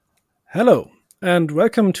Hello, and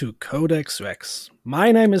welcome to Codex Rex.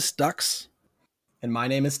 My name is Dux, And my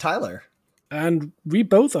name is Tyler. and we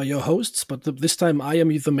both are your hosts, but this time I am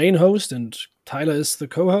the main host and Tyler is the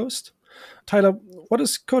co host. Tyler, what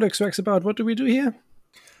is Codex Rex about? What do we do here?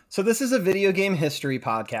 So this is a video game history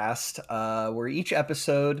podcast where each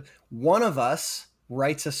episode, one of us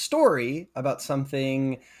writes a story about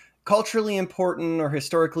something culturally important or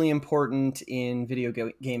historically important in video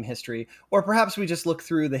game history, or perhaps we just look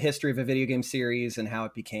through the history of a video game series and how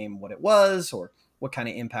it became what it was, or what kind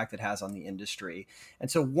of impact it has on the industry.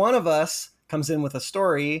 And so one of us comes in with a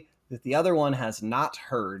story that the other one has not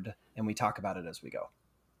heard, and we talk about it as we go.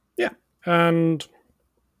 Yeah, and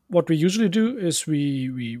what we usually do is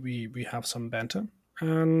we have some banter,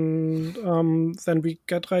 and then we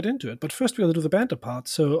get right into it. But first, we're going to do the banter part.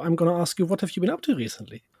 So I'm going to ask you, what have you been up to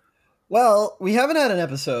recently? Well, we haven't had an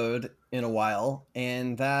episode in a while,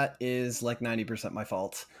 and that is like 90% my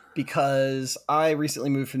fault because I recently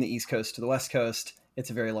moved from the East Coast to the West Coast. It's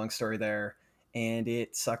a very long story there, and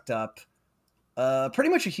it sucked up pretty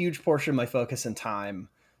much a huge portion of my focus and time.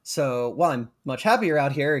 So while I'm much happier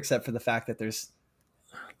out here, except for the fact that there's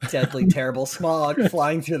deadly, terrible smog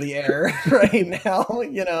flying through the air right now,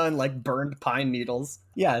 and like burned pine needles.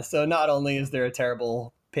 Yeah, so not only is there a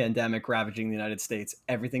terrible pandemic ravaging the United States,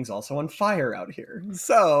 everything's also on fire out here.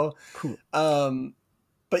 So, Cool.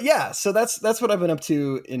 But yeah, so that's what I've been up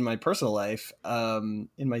to in my personal life. In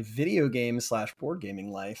my video game / board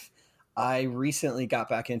gaming life, I recently got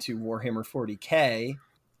back into Warhammer 40K.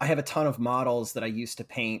 I have a ton of models that I used to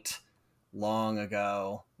paint long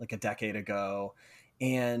ago, like a decade ago.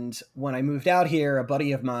 And when I moved out here, a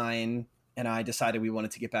buddy of mine and I decided we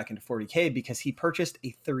wanted to get back into 40K because he purchased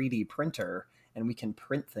a 3D printer and we can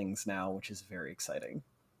print things now, which is very exciting.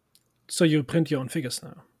 So you print your own figures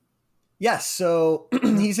now? Yes, so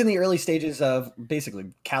he's in the early stages of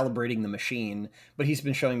basically calibrating the machine, but he's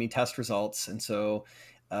been showing me test results. And so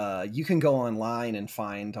you can go online and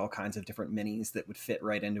find all kinds of different minis that would fit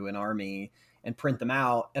right into an army and print them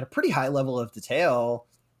out at a pretty high level of detail,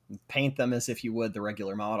 paint them as if you would the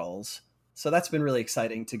regular models. So that's been really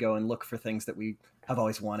exciting to go and look for things that we have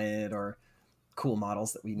always wanted or cool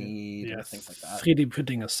models that we need, or things like that. 3D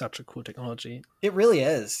printing is such a cool technology. It really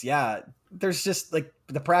is. Yeah. There's just like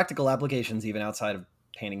the practical applications even outside of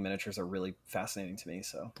painting miniatures are really fascinating to me.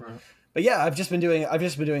 So, Right. But yeah, I've just been doing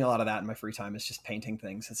a lot of that in my free time. It's just painting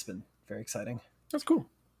things. It's been very exciting. That's cool.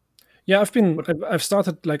 Yeah, I've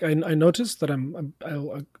started, like, I noticed that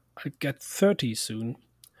I'll get 30 soon,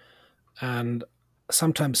 and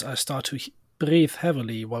sometimes I start to breathe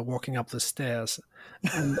heavily while walking up the stairs,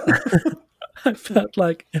 and I felt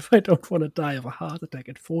like if I don't want to die of a heart attack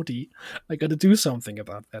at 40, I got to do something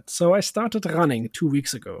about that. So I started running 2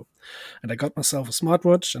 weeks ago, and I got myself a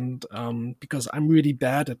smartwatch, and because I'm really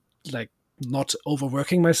bad at like not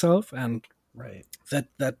overworking myself, and Right.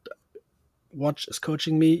 that watch is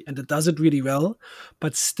coaching me, and it does it really well,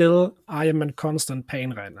 but still I am in constant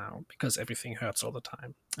pain right now because everything hurts all the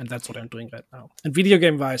time, and that's what I'm doing right now. And video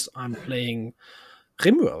game wise, I'm playing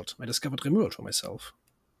RimWorld. I discovered RimWorld for myself,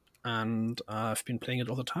 and I've been playing it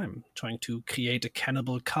all the time, trying to create a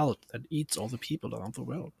cannibal cult that eats all the people around the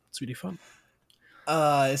world. It's really fun.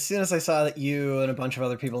 As soon as I saw that you and a bunch of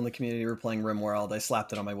other people in the community were playing RimWorld, I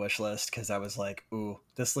slapped it on my wish list because I was like, ooh,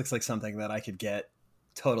 this looks like something that I could get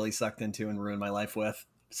totally sucked into and ruin my life with.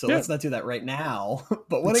 So let's not do that right now.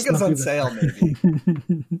 But when it goes on sale, maybe.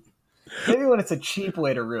 Maybe when it's a cheap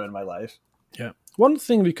way to ruin my life. Yeah. One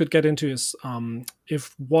thing we could get into is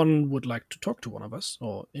if one would like to talk to one of us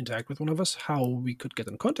or interact with one of us, how we could get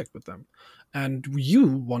in contact with them. And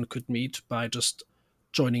one could meet by just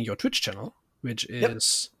joining your Twitch channel, which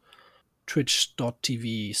is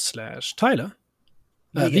twitch.tv/Tyler.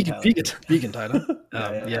 Vegan Tyler.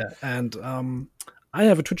 Yeah. And I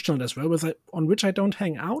have a Twitch channel as well, on which I don't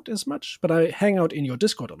hang out as much, but I hang out in your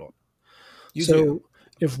Discord a lot. You do.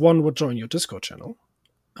 If one would join your Discord channel,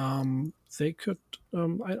 they could.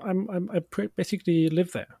 I basically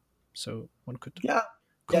live there, so one could. Yeah.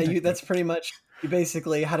 That's pretty much. You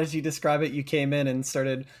basically. How did you describe it? You came in and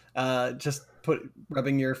started just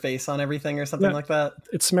rubbing your face on everything or something like that.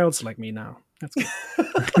 It smells like me now. That's good.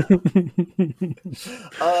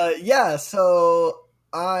 Yeah. So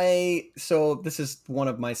this is one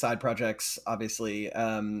of my side projects. Obviously,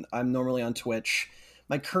 I'm normally on Twitch.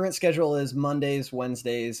 My current schedule is Mondays,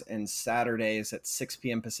 Wednesdays, and Saturdays at 6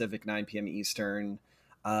 p.m. Pacific, 9 p.m. Eastern.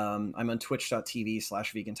 I'm on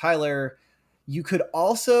twitch.tv/vegantyler. You could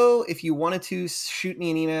also, if you wanted to, shoot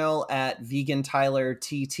me an email at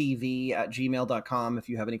vegantylerttv@gmail.com if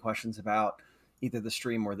you have any questions about either the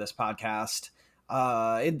stream or this podcast.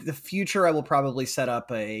 In the future, I will probably set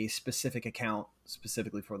up a specific account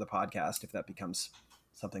specifically for the podcast if that becomes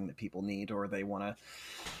something that people need, or they want to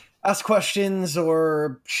ask questions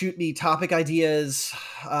or shoot me topic ideas.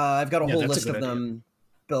 I've got a whole list of them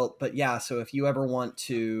built. But yeah, so if you ever want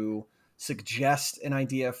to suggest an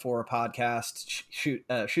idea for a podcast, shoot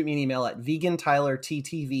me an email at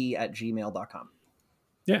vegantylerttv@gmail.com.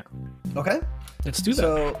 Yeah. Okay. Let's do that.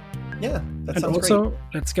 So, yeah, that sounds great. And also,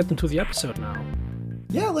 let's get into the episode now.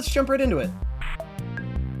 Yeah, let's jump right into it.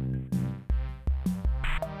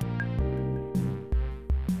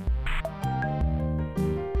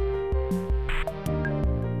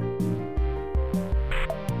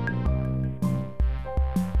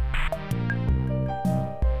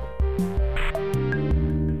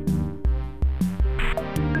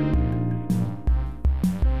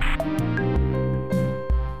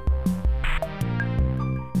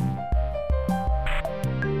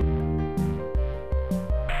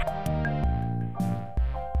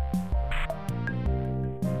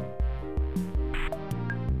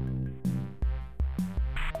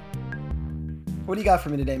 What do you got for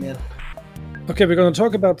me today, man? Okay, we're going to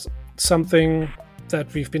talk about something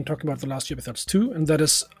that we've been talking about the last few episodes too, and that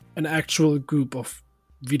is an actual group of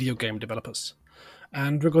video game developers.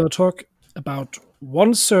 And we're going to talk about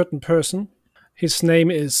one certain person. His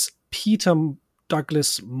name is Peter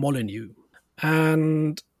Douglas Molyneux.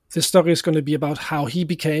 And this story is going to be about how he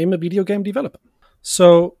became a video game developer.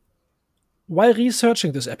 So, while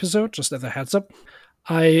researching this episode, just as a heads up,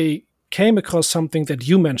 I came across something that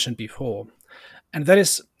you mentioned before. And that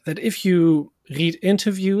is that if you read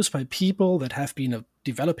interviews by people that have been a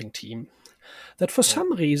developing team, that for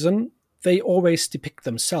some reason, they always depict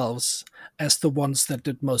themselves as the ones that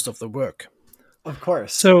did most of the work. Of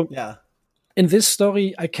course. So, yeah. In this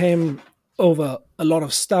story, I came over a lot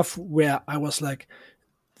of stuff where I was like,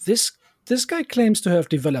 this guy claims to have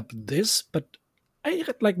developed this, but I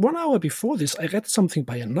read, like 1 hour before this, I read something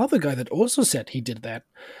by another guy that also said he did that.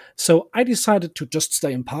 So I decided to just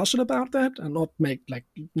stay impartial about that and not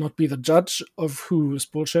be the judge of who is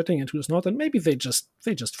bullshitting and who is not. And maybe they just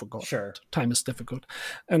forgot. Sure. Time is difficult.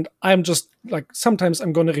 And I'm just like, sometimes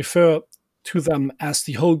I'm going to refer to them as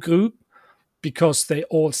the whole group because they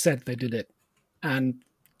all said they did it. And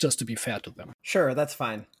just to be fair to them. Sure, that's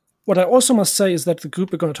fine. What I also must say is that the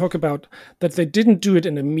group we're going to talk about, that they didn't do it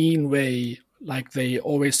in a mean way. Like they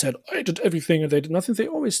always said, I did everything and they did nothing. They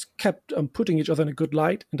always kept putting each other in a good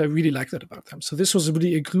light. And I really like that about them. So this was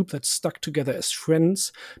really a group that stuck together as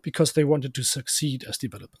friends because they wanted to succeed as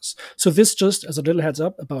developers. So this just as a little heads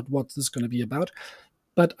up about what this is going to be about.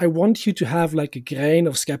 But I want you to have like a grain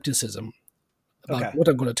of skepticism about what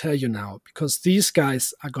I'm going to tell you now, because these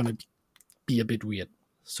guys are going to be a bit weird.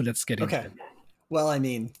 So let's get into it. Well, I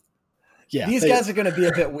mean, these guys are going to be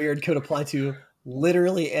a bit weird, could apply to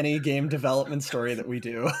literally any game development story that we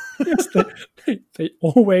do. Yes, they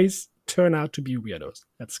always turn out to be weirdos.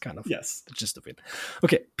 That's kind of the gist of it.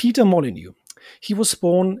 Okay, Peter Molyneux. He was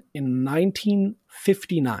born in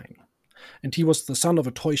 1959, and he was the son of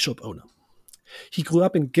a toy shop owner. He grew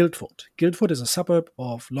up in Guildford. Guildford is a suburb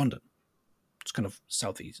of London. It's kind of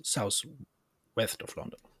southwest of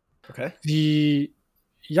London. Okay. The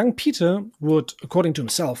young Peter would, according to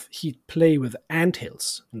himself, he'd play with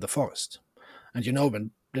anthills in the forest. And you know,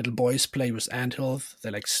 when little boys play with anthills, they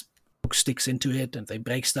like poke sticks into it and they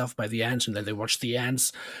break stuff by the ants, and then they watch the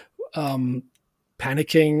ants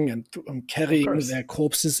panicking and carrying their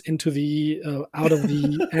corpses into the out of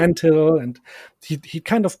the anthill. And he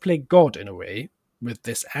kind of play God in a way with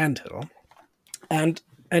this anthill. And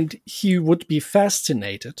he would be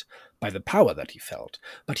fascinated by the power that he felt,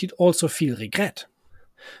 but he'd also feel regret.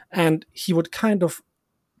 And he would kind of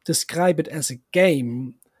describe it as a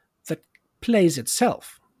game that plays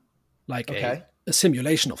itself, like a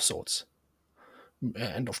simulation of sorts.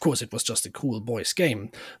 And of course, it was just a cool boys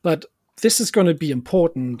game. But this is going to be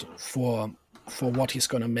important for what he's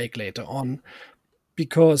going to make later on,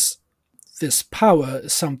 because this power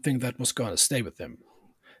is something that was going to stay with him.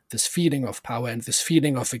 This feeling of power and this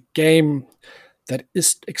feeling of a game that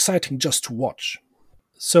is exciting just to watch.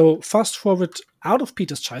 So fast forward out of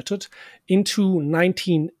Peter's childhood into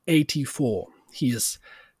 1984. He is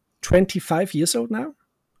 25 years old now.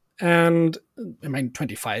 And I mean,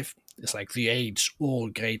 25 is like the age all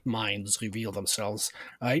great minds reveal themselves,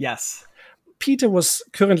 right? Yes. Peter was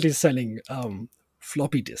currently selling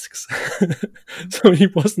floppy disks. So he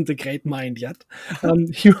wasn't a great mind yet.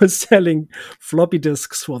 He was selling floppy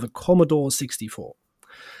disks for the Commodore 64.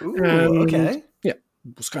 Ooh, okay. Yeah,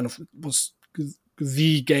 was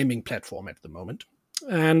the gaming platform at the moment.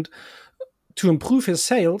 And to improve his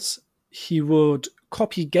sales, he would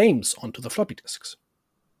copy games onto the floppy disks,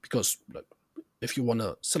 because like, if you want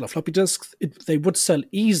to sell a floppy disk, they would sell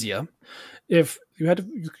easier if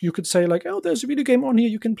you could say like, oh, there's a video game on here,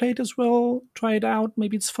 you can play it as well, try it out,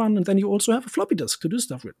 maybe it's fun, and then you also have a floppy disk to do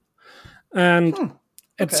stuff with. And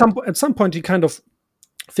at some point, he kind of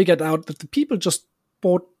figured out that the people just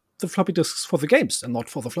bought the floppy disks for the games and not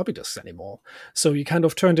for the floppy disks anymore. So he kind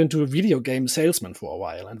of turned into a video game salesman for a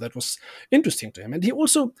while, and that was interesting to him. And he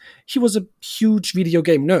was a huge video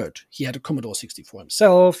game nerd. He had a Commodore 64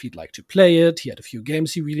 himself. He'd like to play it. He had a few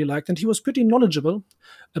games he really liked, and he was pretty knowledgeable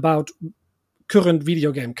about current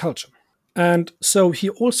video game culture. And so he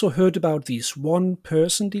also heard about these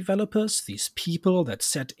one-person developers, these people that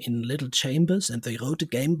sat in little chambers and they wrote a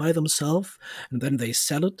game by themselves and then they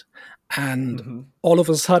sell it. And all of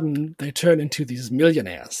a sudden, they turn into these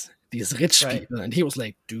millionaires, these rich people. And he was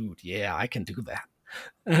like, dude, yeah, I can do that.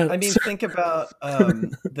 I mean, think about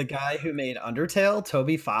the guy who made Undertale,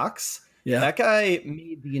 Toby Fox. Yeah. That guy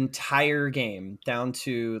made the entire game down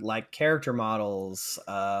to like character models,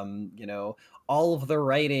 all of the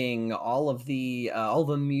writing, all of the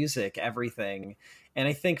music, everything. And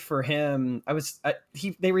I think for him,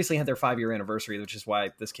 they recently had their 5-year anniversary, which is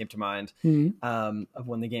why this came to mind, of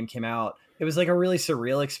when the game came out. It was like a really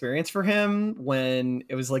surreal experience for him when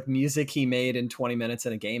it was like music he made in 20 minutes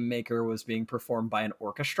in a game maker was being performed by an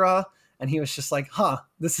orchestra. And he was just like,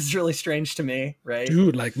 this is really strange to me, right?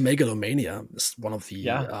 Dude, like Megalomania is one of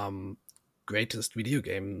the greatest video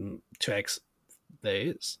game tracks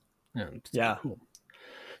there is. Yeah. Cool.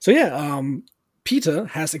 So Peter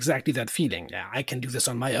has exactly that feeling. Yeah, I can do this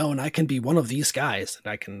on my own. I can be one of these guys.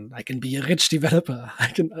 I can be a rich developer.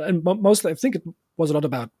 And mostly I think it was a lot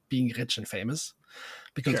about being rich and famous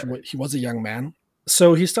because he was a young man.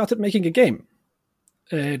 So he started making a game.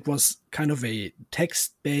 It was kind of a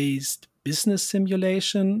text-based business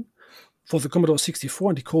simulation for the Commodore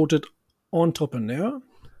 64, and he called it Entrepreneur,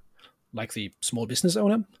 like the small business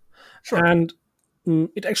owner. Sure. And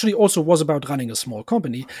it actually also was about running a small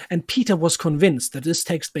company, and Peter was convinced that this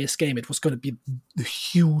text-based game, it was going to be a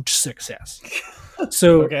huge success.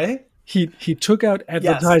 So he took out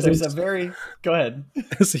advertising. Yes, go ahead.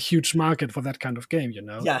 There's a huge market for that kind of game,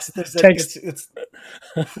 Yes, there's if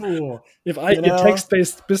I get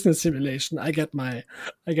text-based business simulation, I get my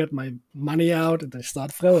money out and I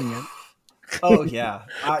start throwing it. Oh yeah.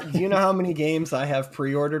 Do you know how many games I have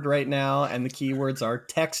pre-ordered right now and the keywords are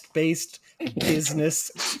text-based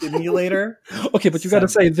business simulator? Okay, but you got to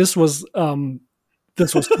say this was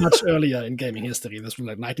much earlier in gaming history. This was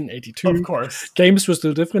like 1982. Of course. Games were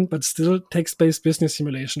still different, but still text-based business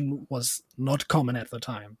simulation was not common at the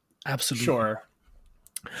time. Absolutely. Sure.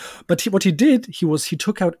 But what he did, he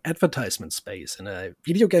took out advertisement space in a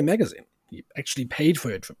video game magazine. He actually paid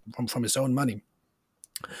for it from his own money.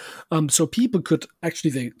 So people could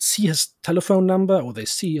they see his telephone number or they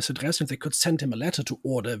see his address and they could send him a letter to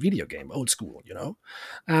order a video game, old school,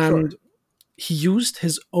 And he used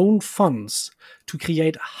his own funds to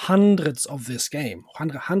create hundreds of this game,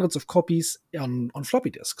 hundreds of copies on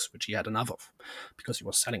floppy disks, which he had enough of because he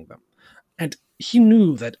was selling them. And he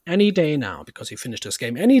knew that any day now, because he finished this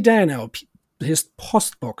game, any day now, his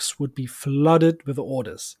post box would be flooded with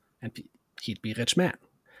orders and he'd be a rich man.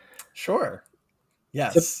 Sure.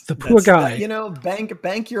 Yes, the poor guy.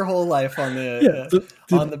 Bank your whole life on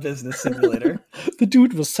on the business simulator. The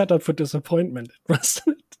dude was set up for disappointment. It was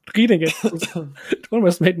reading it. It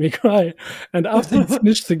almost made me cry. And after he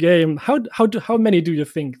finished the game, how many do you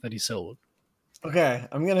think that he sold? Okay,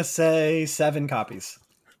 I'm gonna say 7 copies.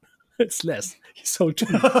 It's less. He sold 2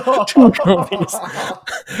 copies.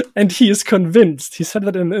 And he is convinced. He said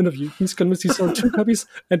that in an interview. He's convinced he sold 2 copies,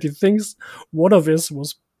 and he thinks one of his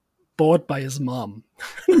was bought by his mom.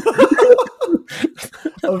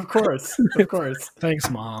 Of course. Thanks,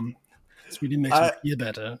 Mom. This really makes me feel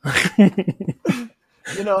better.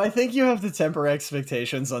 I think you have to temper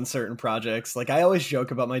expectations on certain projects. Like, I always joke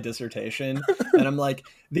about my dissertation, and I'm like,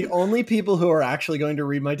 the only people who are actually going to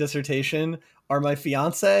read my dissertation are my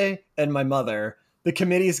fiance and my mother. The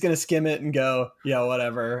committee is going to skim it and go, yeah,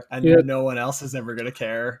 whatever. And no one else is ever going to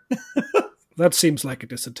care. That seems like a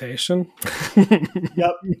dissertation.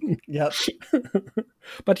 Yep.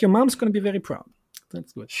 But your mom's going to be very proud.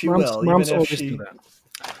 That's good. She will. Moms always do that.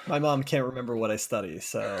 My mom can't remember what I study,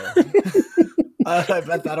 so I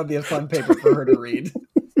bet that'll be a fun paper for her to read.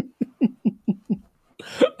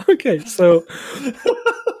 Okay, so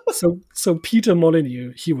Peter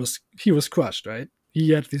Molyneux, he was crushed, right?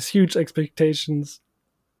 He had these huge expectations,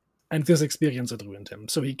 and this experience had ruined him.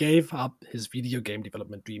 So he gave up his video game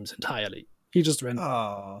development dreams entirely. He just went,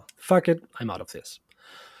 fuck it, I'm out of this.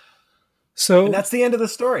 So And that's the end of the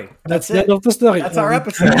story. that's the it. end of the story. That's our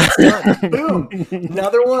episode. It's done. Boom.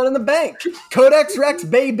 Another one in the bank. Codex Rex,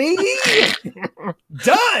 baby.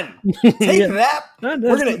 Done. Take that.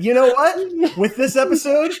 We're gonna. You know what? With this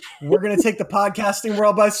episode, we're gonna take the podcasting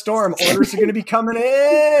world by storm. Orders are gonna be coming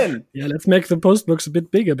in. Yeah, let's make the postbox a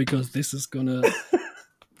bit bigger because this is gonna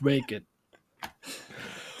break it.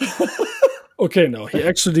 Okay, no,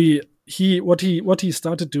 what he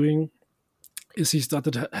started doing is he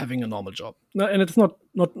started having a normal job. No, and it's not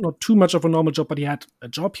too much of a normal job, but he had a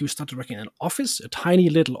job. He started working in an office, a tiny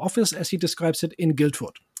little office, as he describes it, in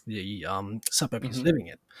Guildford, the suburb he's living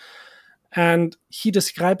in. And he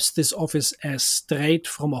describes this office as straight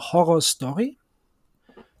from a horror story.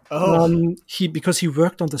 Because he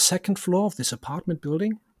worked on the second floor of this apartment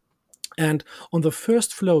building, and on the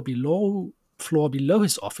first floor below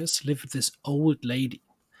his office lived this old lady.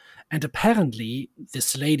 And apparently,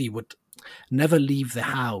 this lady would never leave the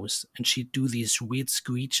house, and she'd do these weird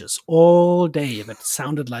screeches all day that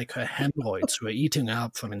sounded like her hemorrhoids were eating her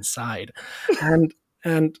up from inside. And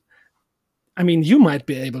I mean, you might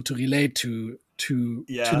be able to relate to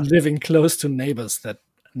living close to neighbors that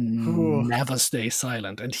never stay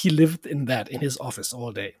silent. And he lived in his office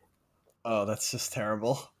all day. Oh, that's just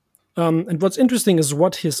terrible. And what's interesting is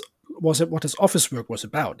what his office work was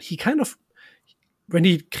about. He kind of, when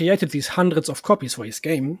he created these hundreds of copies for his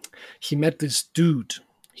game, he met this dude.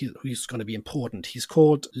 He's going to be important. He's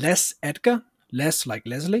called Les Edgar. Les like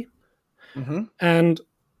Leslie. Mm-hmm. And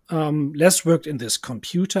Les worked in this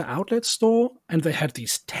computer outlet store, and they had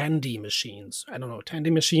these Tandy machines. I don't know, Tandy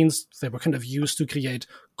machines. They were kind of used to create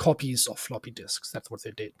copies of floppy disks. That's what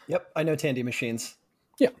they did. Yep, I know Tandy machines.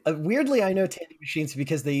 Yeah. Weirdly, I know Tandy machines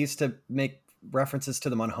because they used to make references to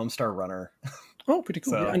them on Homestar Runner. Oh, pretty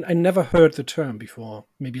cool. So, yeah, I never heard the term before.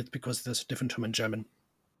 Maybe it's because there's a different term in German.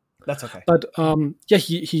 That's okay. But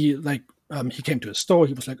he came to a store.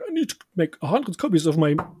 He was like, I need to make 100 copies of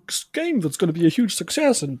my game that's going to be a huge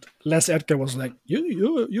success. And Les Edgar was like,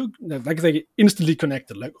 you, like they instantly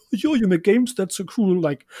connected. Like, you make games? That's so cool.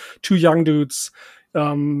 Like two young dudes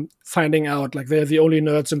finding out like they're the only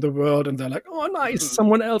nerds in the world, and they're like, oh, nice,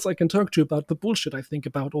 someone else I can talk to about the bullshit I think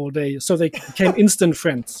about all day. So they became instant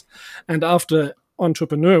friends. And after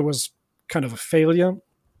Entrepreneur was kind of a failure,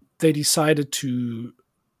 they decided to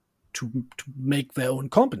make their own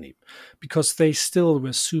company because they still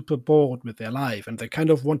were super bored with their life and they kind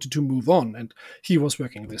of wanted to move on. And he was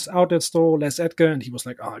working this outlet store, Les Edgar, and he was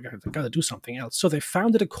like, oh, I gotta do something else. So they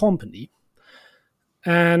founded a company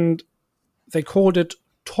and they called it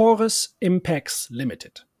Taurus Impex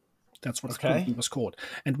Limited. That's what it was called.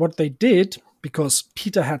 And what they did, because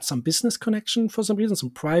Peter had some business connection for some reason, some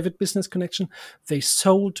private business connection, they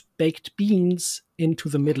sold baked beans into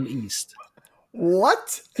the Middle East.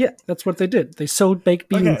 What? Yeah, that's what they did. They sold baked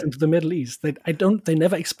beans into the Middle East. They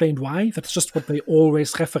never explained why. That's just what they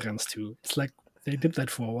always reference to. It's like they did that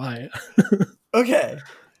for a while. Okay.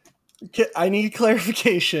 I need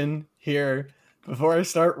clarification here before I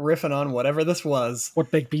start riffing on whatever this was. What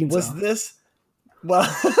baked beans was are. This? Well,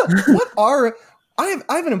 I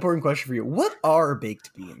have an important question for you. What are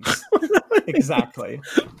baked beans? Exactly.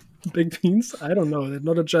 Baked beans? I don't know. They're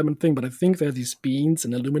not a German thing, but I think they're these beans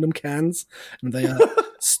in aluminum cans, and they are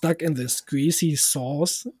stuck in this greasy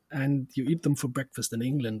sauce, and you eat them for breakfast in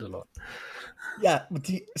England a lot. Yeah.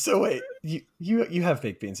 So wait, you have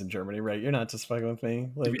baked beans in Germany, right? You're not just fucking with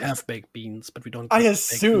me. Like, we have baked beans, but we don't. I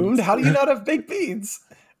assumed. How do you not have baked beans?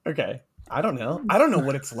 Okay, I don't know. I don't know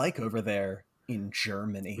what it's like over there in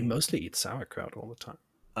Germany. We mostly eat sauerkraut all the time.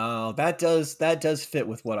 Oh, that does fit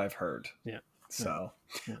with what I've heard. Yeah. So,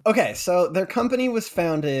 okay, so their company was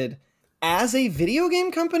founded as a video game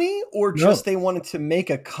company, or just they wanted to make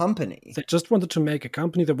a company? They just wanted to make a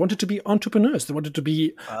company. They wanted to be entrepreneurs. They wanted to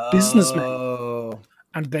be businessmen.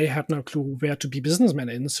 And they had no clue where to be businessmen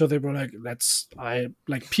in. So they were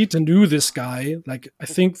like, Peter knew this guy. Like, I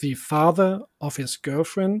think the father of his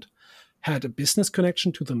girlfriend had a business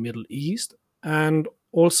connection to the Middle East. And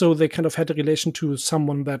also they kind of had a relation to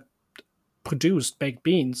someone that produced baked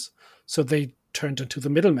beans. So they turned into the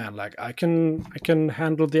middleman. Like, I can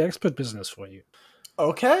handle the export business for you.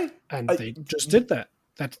 Okay. And they just did that.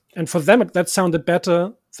 And for them, that sounded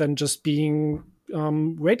better than just being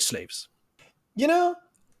wage slaves. You know,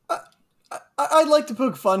 I'd like to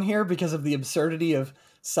poke fun here because of the absurdity of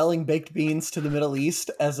selling baked beans to the Middle East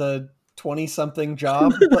as a 20-something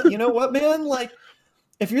job. But you know what, man? Like,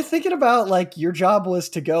 if you're thinking about, like, your job was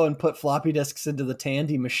to go and put floppy disks into the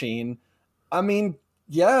Tandy machine, I mean,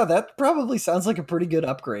 yeah, that probably sounds like a pretty good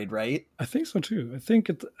upgrade, right? I think so too. I think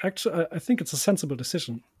it's a sensible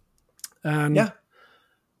decision. And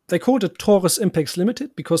they called it Taurus Impex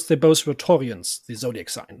Limited because they both were Taurians, the zodiac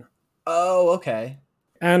sign. Oh, okay.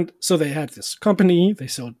 And so they had this company, they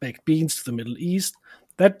sold baked beans to the Middle East.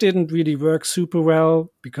 That didn't really work super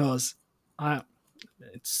well because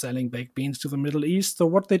it's selling baked beans to the Middle East. So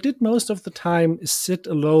what they did most of the time is sit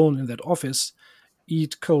alone in that office,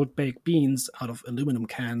 eat cold baked beans out of aluminum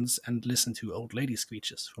cans, and listen to old lady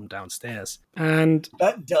screeches from downstairs. And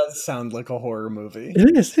that does sound like a horror movie.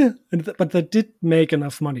 It is, yeah. But they did make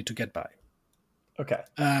enough money to get by. Okay.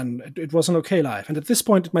 And it was an okay life. And at this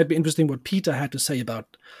point, it might be interesting what Peter had to say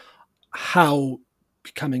about how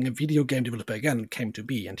becoming a video game developer again came to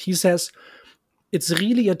be. And he says, it's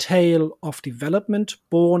really a tale of development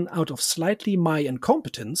born out of slightly my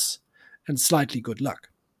incompetence and slightly good luck.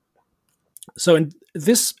 So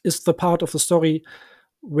this is the part of the story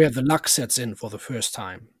where the luck sets in for the first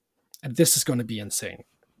time. And this is going to be insane.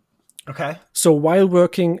 Okay. So while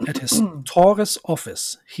working at his Taurus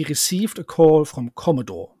office, he received a call from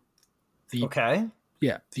Commodore. The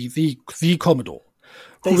Commodore.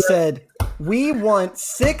 They said, we want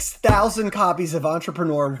 6,000 copies of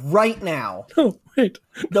Entrepreneur right now. Oh, wait.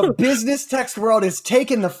 The business text world is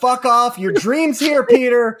taking the fuck off. Your dream's here,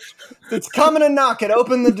 Peter. It's coming to knock it.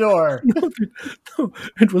 Open the door. No,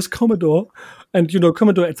 it was Commodore. And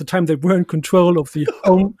Commodore at the time, they were in control of the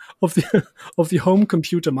home of the home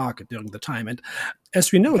computer market during the time. And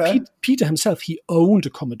as we know, Peter himself, he owned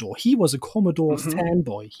a Commodore. He was a Commodore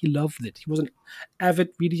fanboy. He loved it. He was an avid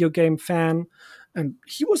video game fan, and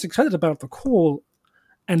he was excited about the call.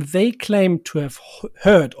 And they claimed to have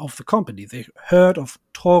heard of the company. They heard of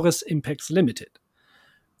Taurus Impex Limited,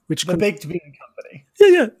 which the baked bean company.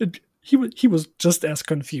 Yeah. He was just as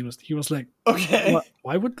confused. He was like, okay,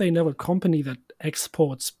 why would they know a company that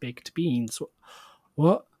exports baked beans?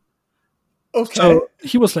 What? Okay. So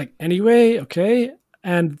he was like, anyway, okay.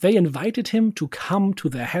 And they invited him to come to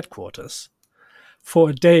their headquarters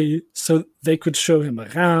for a day so they could show him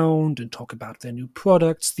around and talk about their new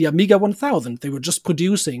products. The Amiga 1000, they were just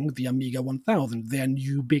producing the Amiga 1000, their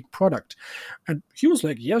new big product. And he was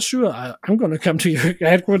like, yeah, sure, I'm going to come to your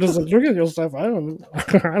headquarters and look at your stuff. I don't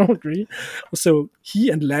agree. So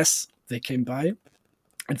he and Les, they came by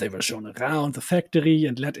and they were shown around the factory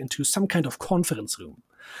and led into some kind of conference room.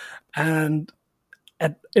 And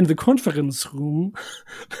in the conference room,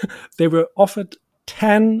 they were offered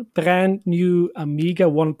 10 brand new Amiga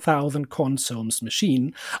 1000 consoles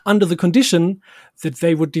machine under the condition that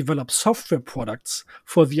they would develop software products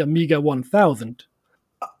for the Amiga 1000.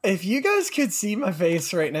 If you guys could see my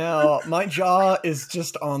face right now, my jaw is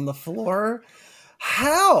just on the floor.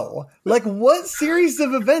 How? Like, what series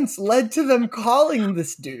of events led to them calling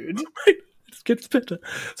this dude? It gets better.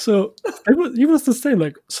 So he was the same,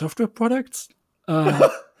 like, software products.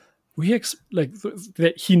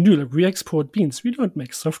 He knew, like, we export beans. We don't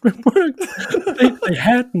make software products. they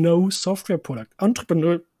had no software product.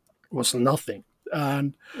 Entrepreneur was nothing.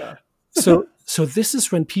 And so this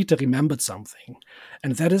is when Peter remembered something.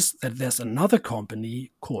 And that is that there's another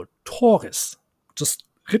company called Taurus, just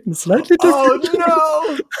written slightly different.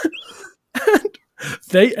 Oh, no! And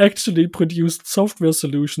they actually produced software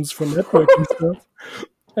solutions for networking stuff.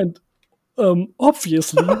 And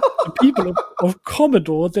obviously, the people of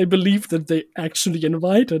Commodore, they believed that they actually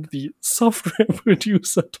invited the software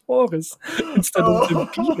producer Taurus instead of the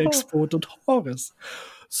bean exporter Taurus.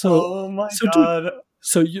 So, God.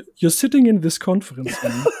 So you're sitting in this conference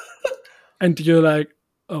room, and you're like,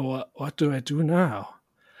 oh, what do I do now?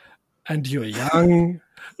 And you're young,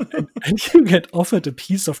 and you get offered a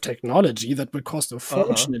piece of technology that will cost a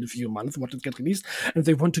fortune in a few months, what it get released, and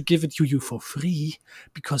they want to give it to you for free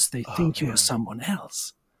because they think you are someone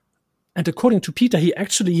else. And according to Peter, he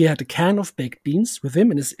had a can of baked beans with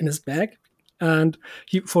him in his bag, and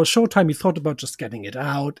for a short time he thought about just getting it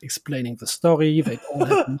out, explaining the story. They'd all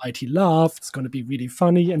have a mighty laugh. It's going to be really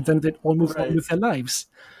funny, and then they'd all move on with their lives.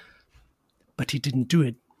 But he didn't do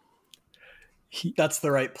it. That's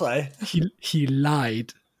the right play. He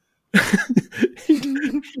lied.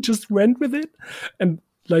 he just went with it, and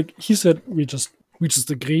like he said, we just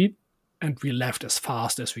agreed, and we left as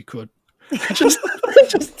fast as we could. just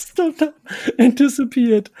stopped up and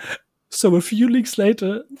disappeared. So a few weeks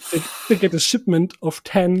later, they get a shipment of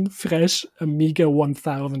 10 fresh Amiga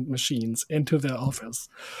 1000 machines into their office.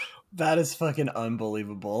 That is fucking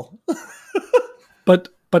unbelievable. But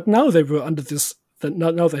now they were under this.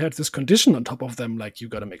 Now they had this condition on top of them, like, you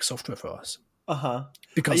got to make software for us.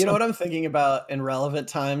 Because you know what I'm thinking about in relevant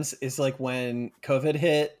times is like when COVID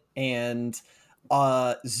hit and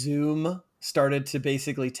Zoom started to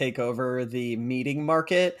basically take over the meeting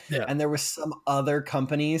market, and there was some other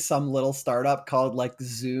company, some little startup called like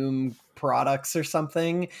Zoom products or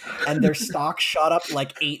something, and their stock shot up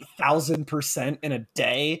like 8,000% in a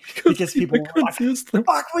day because people were like,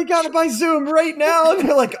 fuck, we gotta buy Zoom right now. And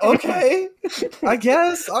they're like, okay, I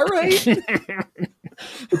guess, all right.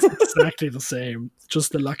 It's exactly the same,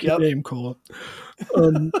 just the lucky name core.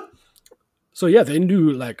 So yeah, they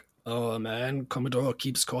knew like, oh man, Commodore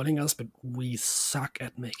keeps calling us, but we suck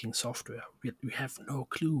at making software. We have no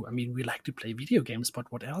clue. I mean, we like to play video games,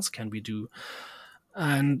 but what else can we do?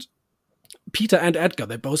 And Peter and Edgar,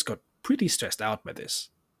 they both got pretty stressed out by this.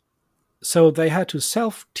 So they had to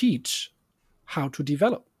self-teach how to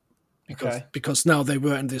develop. Because now they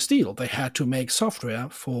were in this deal. They had to make software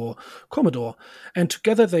for Commodore. And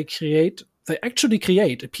together they actually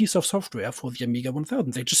create a piece of software for the Amiga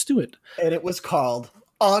 1000. They just do it. And it was called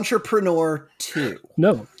Entrepreneur 2.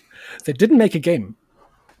 No, they didn't make a game.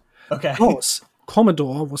 Okay. Because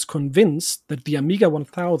Commodore was convinced that the Amiga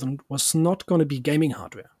 1000 was not going to be gaming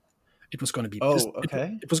hardware. It was going to be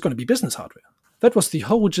it was going to be business hardware. That was the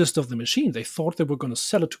whole gist of the machine. They thought they were going to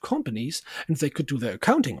sell it to companies and they could do their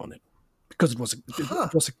accounting on it. Because it's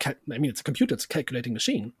a computer, it's a calculating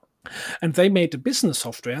machine. And they made a business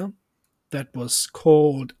software that was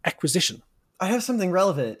called Acquisition. I have something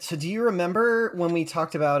relevant. So do you remember when we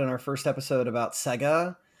talked about in our first episode about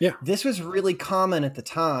Sega? Yeah. This was really common at the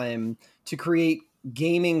time to create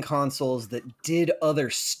gaming consoles that did other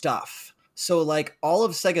stuff. So like all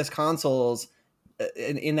of Sega's consoles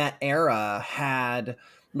in that era had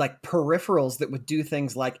like peripherals that would do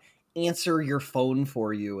things like answer your phone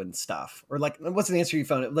for you and stuff, or like it wasn't answer your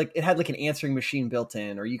phone, like it had like an answering machine built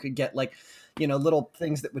in, or you could get like, you know, little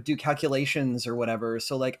things that would do calculations or whatever.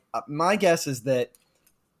 So like my guess is that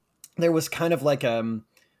there was kind of like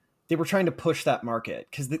they were trying to push that market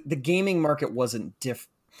because the gaming market wasn't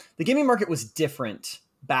the gaming market was different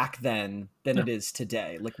back then than it is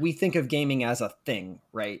today. Like we think of gaming as a thing,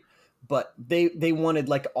 right? But they wanted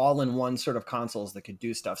like all-in-one sort of consoles that could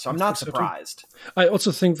do stuff. So I'm not surprised. I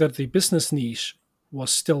also think that the business niche was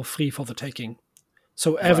still free for the taking.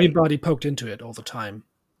 So everybody poked into it all the time.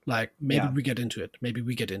 Like, maybe we get into it. Maybe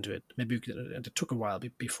we get into it. Maybe we get into it. And it took a while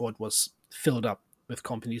before it was filled up with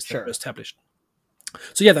companies that were established.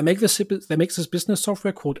 So yeah, they make this business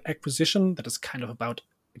software called Acquisition that is kind of about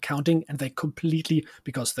accounting, and they completely,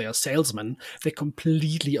 because they are salesmen, they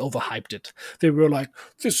completely overhyped it. They were like,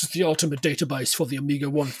 this is the ultimate database for the Amiga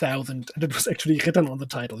 1000, and it was actually written on the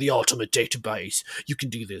title, the ultimate database, you can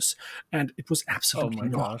do this. And it was absolutely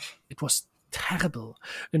not. Gosh. It was terrible.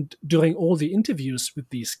 And during all the interviews with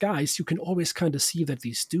these guys, you can always kind of see that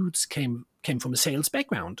these dudes came from a sales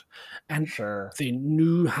background, and they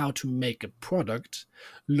knew how to make a product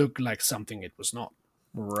look like something it was not.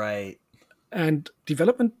 Right. And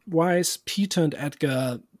development-wise, Peter and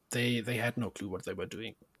Edgar, they had no clue what they were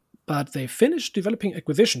doing. But they finished developing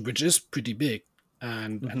Acquisition, which is pretty big,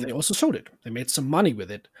 and they also sold it. They made some money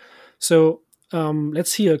with it. So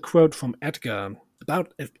let's hear a quote from Edgar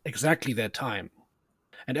about exactly that time.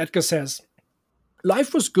 And Edgar says,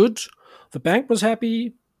 "Life was good, the bank was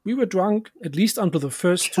happy, we were drunk, at least until the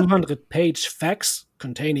first 200-page fax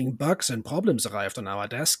containing bugs and problems arrived on our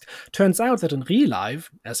desk. Turns out that in real life,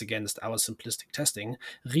 as against our simplistic testing,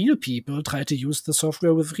 real people tried to use the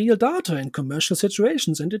software with real data in commercial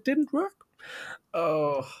situations, and it didn't work."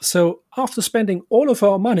 Oh. So after spending all of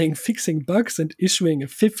our money fixing bugs and issuing a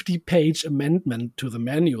 50-page amendment to the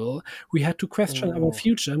manual, we had to question our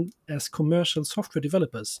future as commercial software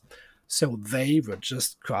developers. So they were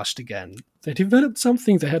just crushed again. They developed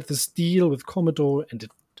something, they had this deal with Commodore, and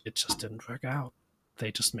it just didn't work out.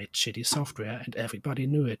 They just made shitty software, and everybody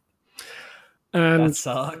knew it. And that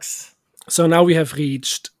sucks. So now we have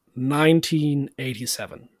reached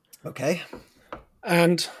 1987. Okay.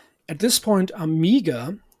 And at this point,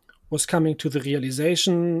 Amiga was coming to the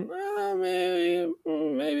realization,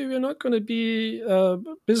 maybe we're not going to be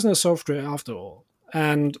business software after all.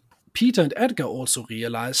 And Peter and Edgar also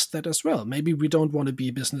realized that as well. Maybe we don't want to be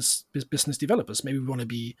business developers. Maybe we want to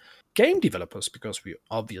be game developers, because we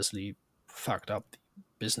obviously fucked up the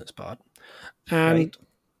business part. And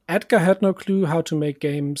Edgar had no clue how to make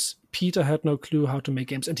games. Peter had no clue how to make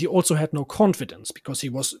games. And he also had no confidence, because he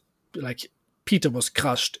was like, Peter was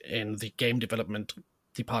crushed in the game development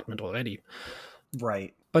department already.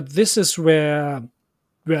 Right. But this is where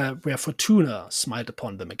Fortuna smiled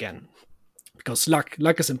upon them again. Because luck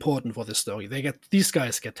is important for this story. These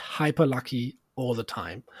guys get hyper lucky all the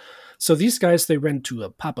time. So these guys, they went to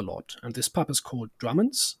a pub a lot, and this pub is called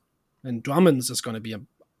Drummond's. And Drummond's is going to be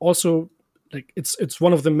also like it's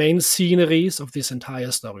one of the main sceneries of this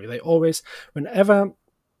entire story. They always, whenever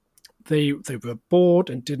they were bored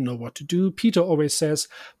and didn't know what to do. Peter always says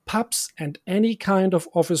pubs and any kind of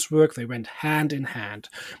office work, they went hand in hand.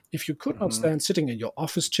 If you could not stand sitting in your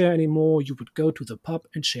office chair anymore, you would go to the pub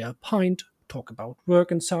and share a pint, talk about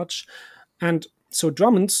work and such. And so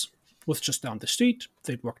Drummond's was just down the street.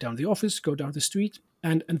 They'd walk down the office, go down the street,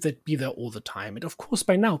 and they'd be there all the time. And of course,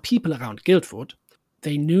 by now, people around Guildford,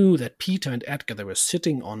 they knew that Peter and Edgar, they were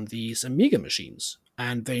sitting on these Amiga machines.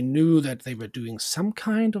 And they knew that they were doing some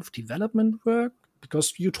kind of development work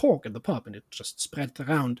because you talk in the pub and it just spread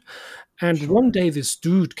around. And one day this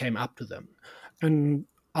dude came up to them and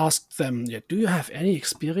asked them, yeah, do you have any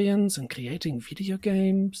experience in creating video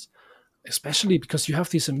games? Especially because you have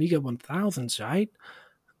these Amiga 1000s, right?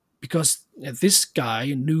 Because this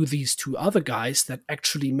guy knew these two other guys that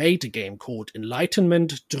actually made a game called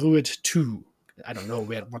Enlightenment Druid 2. I don't know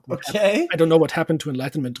Okay. I don't know what happened to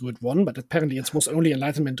Enlightenment Druid 1, but apparently it was only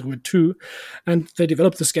Enlightenment Druid 2. And they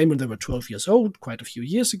developed this game when they were 12 years old, quite a few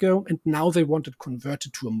years ago, and now they wanted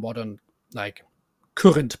converted to a modern, like,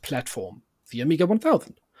 current platform, the Amiga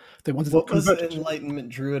 1000. They wanted What it was converted. Enlightenment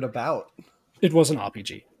Druid about? It was an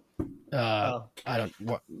RPG. I don't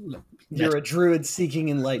what. You're a druid seeking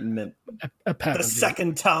enlightenment. Apparently, The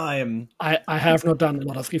second time. I have not done a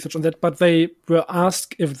lot of research on that, but they were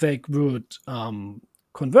asked if they would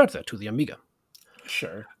convert that to the Amiga.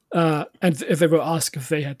 Sure. And if they were asked if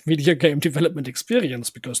they had video game development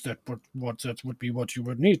experience, because that would be what you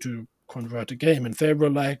would need to convert a game, and they were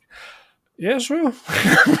like, "Yeah, sure,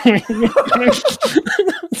 we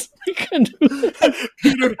can do that."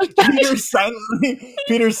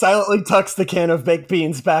 Peter silently tucks the can of baked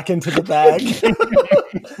beans back into the bag.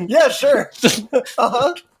 Yeah, sure.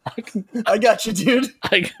 Uh-huh. I got you, dude.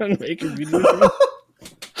 I can make a video game.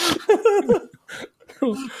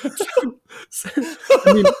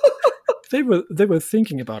 I mean, they were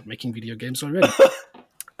thinking about making video games already,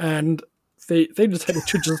 and they decided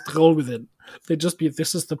to just roll with it.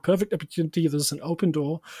 This is the perfect opportunity. This is an open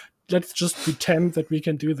door. Let's just pretend that we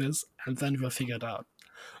can do this, and then we'll figure it out.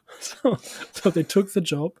 So they took the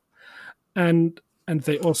job, and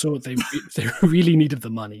they also they really needed the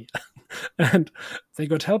money, and they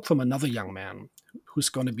got help from another young man who's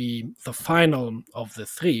going to be the final of the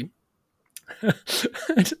three.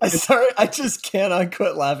 Sorry, I just cannot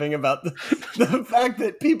quit laughing about the fact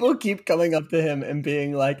that people keep coming up to him and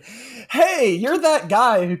being like, "Hey, you're that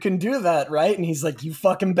guy who can do that, right?" And he's like, "You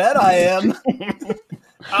fucking bet I am.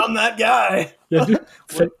 I'm that guy." Yeah, dude,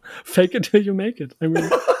 fake it till you make it. I mean,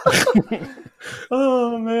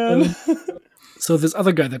 oh man. So this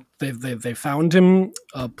other guy that they found him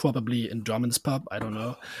probably in Drummond's pub. I don't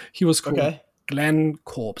know. He was called Glenn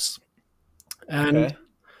Corpse, and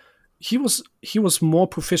he was more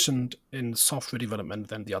proficient in software development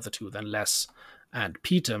than the other two, than Les and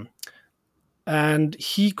Peter, and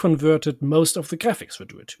he converted most of the graphics for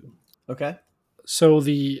Druid 2. Okay. So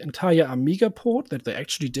the entire Amiga port that they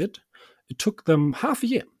actually did, it took them half a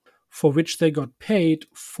year, for which they got paid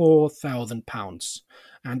 £4,000.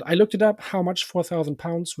 And I looked it up how much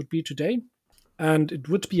 £4,000 would be today, and it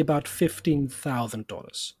would be about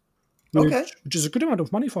 $15,000. Which is a good amount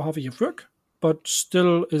of money for half a year of work, but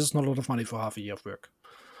still is not a lot of money for half a year of work.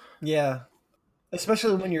 Yeah.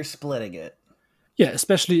 Especially when you're splitting it. Yeah,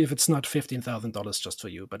 especially if it's not $15,000 just for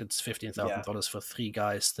you, but it's $15,000 for three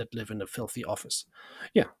guys that live in a filthy office.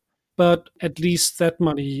 Yeah. But at least that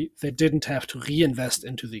money, they didn't have to reinvest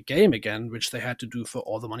into the game again, which they had to do for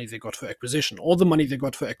all the money they got for acquisition. All the money they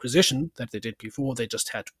got for acquisition that they did before, they just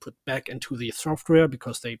had to put back into the software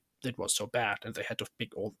because it was so bad and they had to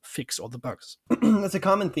fix all the bugs. That's a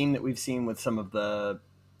common theme that we've seen with some of the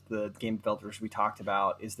game developers we talked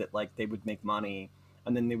about, is that like they would make money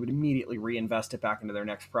and then they would immediately reinvest it back into their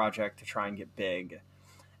next project to try and get big.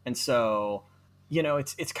 And so,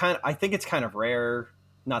 it's kind of, I think it's kind of rare.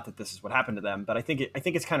 Not that this is what happened to them, but I think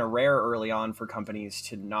it's kind of rare early on for companies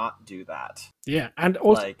to not do that. Yeah, and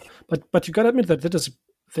also, but you gotta admit that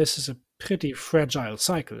this is a pretty fragile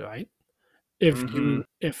cycle, right?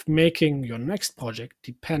 If making your next project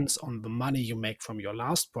depends on the money you make from your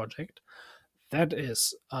last project, that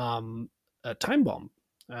is a time bomb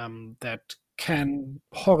that can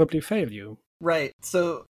horribly fail you. Right.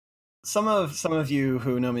 So some of you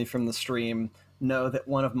who know me from the stream know that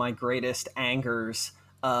one of my greatest angers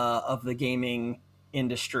of the gaming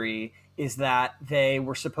industry is that they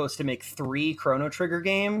were supposed to make 3 Chrono Trigger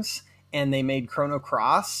games, and they made Chrono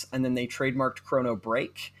Cross, and then they trademarked Chrono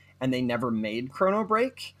Break, and they never made Chrono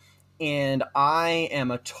Break. And I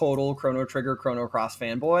am a total Chrono Trigger, Chrono Cross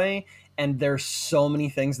fanboy, and there's so many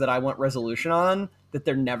things that I want resolution on that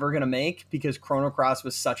they're never going to make because Chrono Cross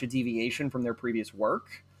was such a deviation from their previous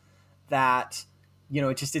work that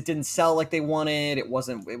it didn't sell like they wanted. It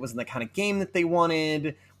wasn't the kind of game that they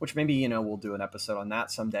wanted, which maybe, we'll do an episode on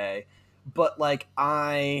that someday. But like,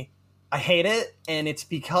 I hate it. And it's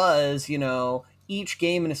because, each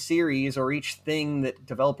game in a series or each thing that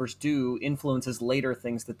developers do influences later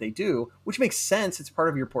things that they do, which makes sense. It's part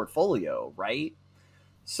of your portfolio, right?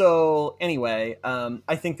 So anyway,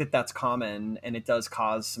 I think that that's common, and it does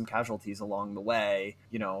cause some casualties along the way,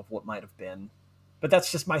 of what might have been. But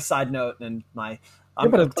that's just my side note, and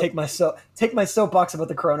I'm going to take my soapbox about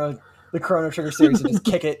the Chrono Trigger series and just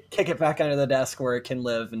kick it back under the desk where it can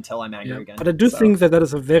live until I'm angry again. But I do think that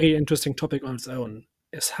is a very interesting topic on its own,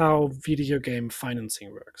 is how video game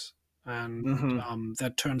financing works. And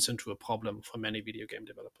that turns into a problem for many video game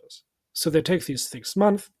developers. So they take these 6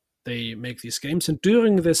 months, they make these games, and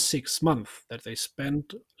during this 6 months that they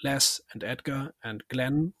spend, Les and Edgar and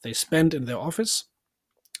Glenn, they spend in their office,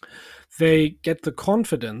 they get the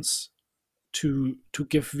confidence to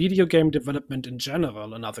give video game development in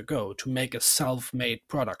general another go, to make a self-made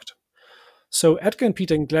product. So Edgar and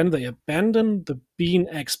Peter and Glenn, they abandoned the Bean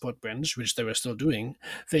export branch, which they were still doing.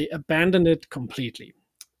 They abandoned it completely.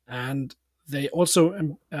 And they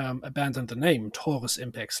also abandoned the name Taurus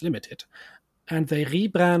Impacts Limited. And they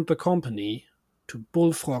rebrand the company to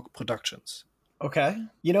Bullfrog Productions. Okay.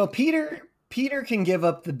 Peter can give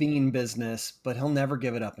up the bean business, but he'll never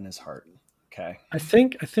give it up in his heart. Okay. I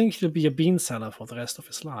think he'll be a bean seller for the rest of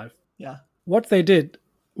his life. Yeah. What they did,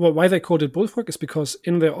 why they called it Bullfrog is because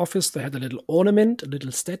in their office they had a little ornament, a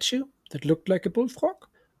little statue that looked like a bullfrog.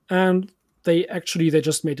 And they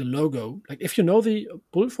just made a logo. Like, if you know the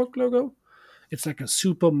Bullfrog logo, it's like a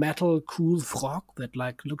super metal cool frog that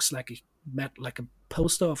like looks like a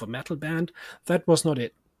poster of a metal band. That was not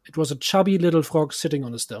it. It was a chubby little frog sitting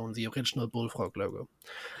on a stone, the original Bullfrog logo.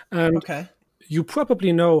 And okay. You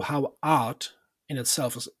probably know how art in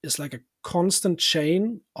itself is like a constant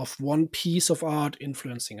chain of one piece of art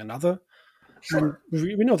influencing another. Sure. And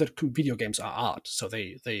we know that video games are art, so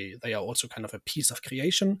they are also kind of a piece of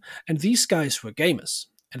creation. And these guys were gamers,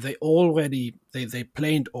 and they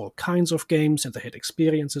played all kinds of games, and they had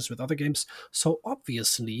experiences with other games. So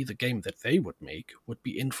obviously the game that they would make would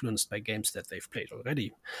be influenced by games that they've played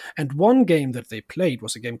already. And one game that they played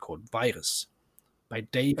was a game called Virus by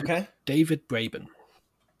David Braben.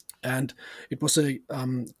 And it was a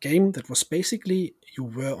game that was basically, you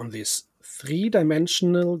were on this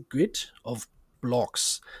 3-dimensional grid of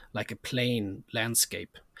blocks, like a plane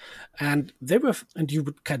landscape. And you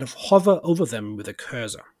would kind of hover over them with a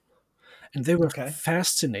cursor. And they were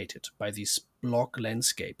fascinated by these block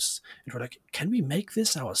landscapes. And were like, can we make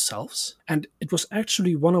this ourselves? And it was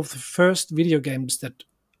actually one of the first video games that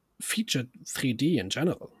featured 3D in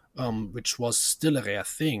general. Which was still a rare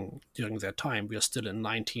thing during their time. We are still in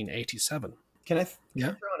 1987. Can I throw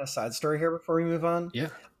in a side story here before we move on? Yeah.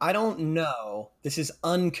 I don't know. This is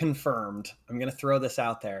unconfirmed. I'm going to throw this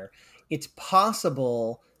out there. It's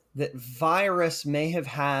possible that Virus may have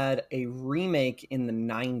had a remake in the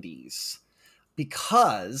 90s,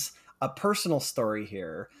 because a personal story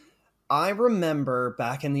here. I remember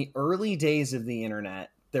back in the early days of the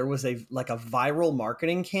internet, there was a viral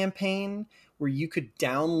marketing campaign where you could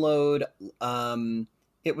download,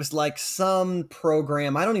 it was like some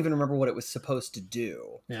program. I don't even remember what it was supposed to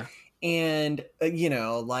do. Yeah. And,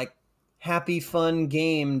 like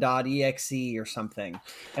happyfungame.exe or something.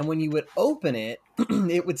 And when you would open it,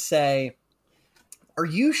 it would say, are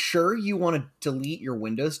you sure you want to delete your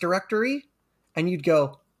Windows directory? And you'd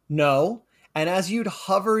go, no. And as you'd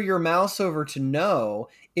hover your mouse over to no,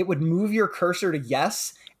 it would move your cursor to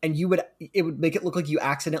yes, and it would make it look like you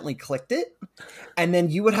accidentally clicked it. And then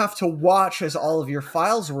you would have to watch as all of your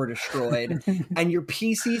files were destroyed, and your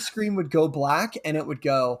PC screen would go black, and it would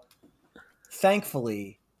go,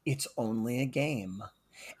 thankfully, it's only a game.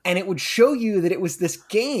 And it would show you that it was this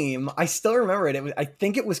game. I still remember it. I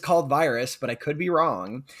think it was called Virus, but I could be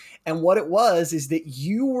wrong. And what it was is that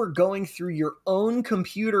you were going through your own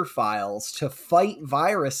computer files to fight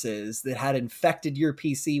viruses that had infected your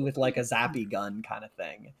PC with like a zappy gun kind of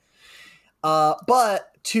thing.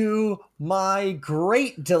 But to my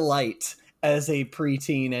great delight as a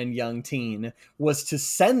preteen and young teen was to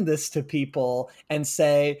send this to people and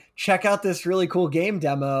say, check out this really cool game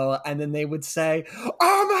demo. And then they would say,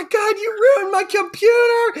 oh my God, you ruined my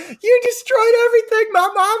computer. You destroyed everything. My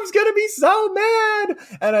mom's going to be so mad.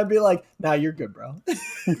 And I'd be like, nah, you're good, bro.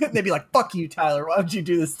 They'd be like, fuck you, Tyler. Why would you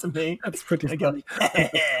do this to me? That's pretty funny.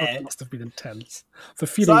 It must have been intense.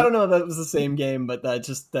 So I don't know if that was the same game, but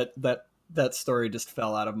that story just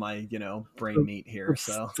fell out of my, brain meat here.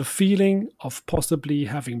 So the feeling of possibly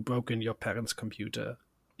having broken your parents' computer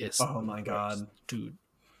is, oh my God, dude.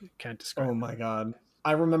 Can't describe. Oh my god.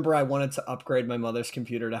 I remember I wanted to upgrade my mother's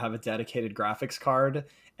computer to have a dedicated graphics card,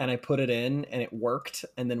 and I put it in and it worked.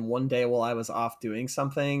 And then one day while I was off doing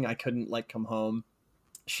something, I couldn't like come home.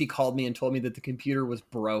 She called me and told me that the computer was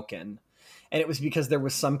broken. And it was because there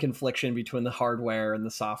was some confliction between the hardware and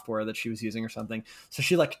the software that she was using or something. So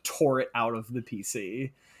she like tore it out of the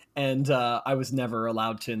PC. And I was never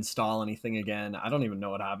allowed to install anything again. I don't even know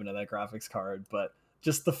what happened to that graphics card, but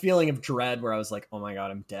just the feeling of dread where I was like, oh my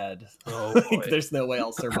god, I'm dead. Oh, Like, there's no way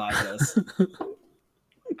I'll survive this.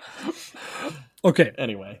 Okay.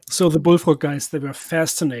 Anyway. So the Bullfrog guys, they were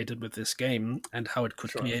fascinated with this game and how it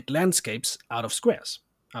could create landscapes out of squares,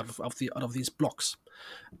 out of these blocks.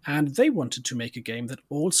 And they wanted to make a game that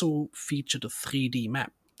also featured a 3D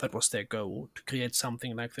map. That was their goal, to create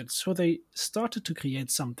something like that. So they started to create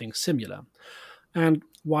something similar. And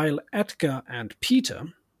while Edgar and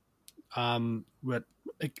Peter were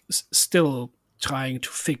still trying to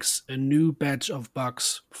fix a new batch of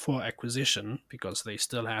bugs for acquisition, because they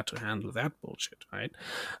still had to handle that bullshit, right?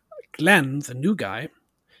 Glenn, the new guy,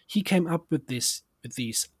 he came up with these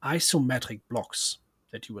isometric blocks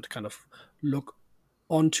that you would kind of look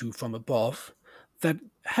onto from above that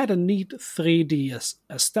had a neat 3D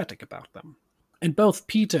aesthetic about them. And both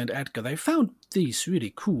Peter and Edgar, they found these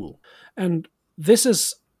really cool. And this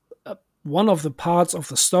is one of the parts of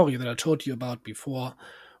the story that I told you about before,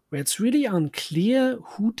 where it's really unclear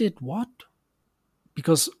who did what.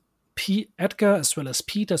 Because Edgar, as well as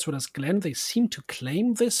Peter, as well as Glenn, they seem to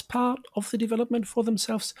claim this part of the development for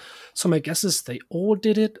themselves. So my guess is they all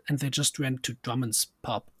did it, and they just went to Drummond's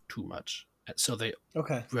pub too much. So they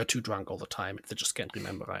were too drunk all the time. They just can't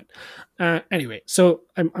remember, right? Anyway, so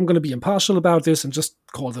I'm going to be impartial about this and just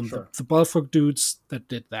call them the Bullfrog dudes that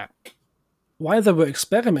did that. While they were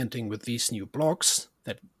experimenting with these new blocks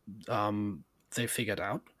that they figured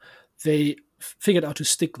out to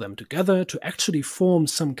stick them together to actually form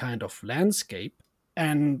some kind of landscape.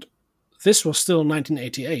 And this was still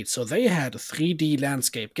 1988, so they had a 3D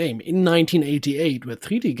landscape game in 1988, where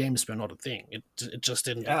 3D games were not a thing. It just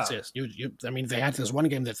didn't exist. I mean, they had this one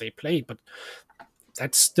game that they played, but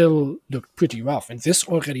that still looked pretty rough. And this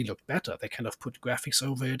already looked better. They kind of put graphics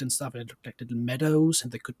over it and stuff, and it looked like little meadows,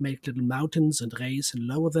 and they could make little mountains and raise and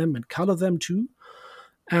lower them and color them too.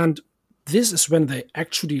 And this is when they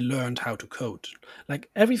actually learned how to code.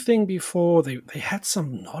 Like everything before, they had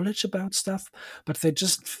some knowledge about stuff, but they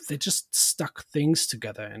just stuck things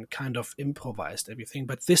together and kind of improvised everything.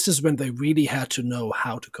 But this is when they really had to know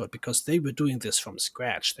how to code, because they were doing this from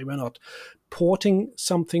scratch. They were not porting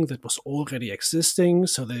something that was already existing,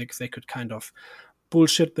 so they could kind of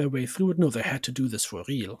bullshit their way through it. No, they had to do this for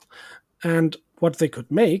real. And what they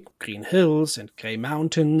could make, green hills and gray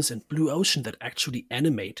mountains and blue ocean that actually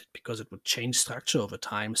animated, because it would change structure over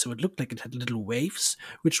time. So it looked like it had little waves,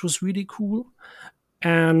 which was really cool.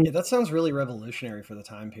 And that sounds really revolutionary for the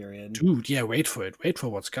time period. Dude, yeah, wait for it. Wait for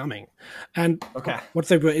what's coming. And what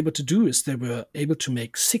they were able to do is they were able to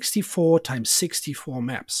make 64 times 64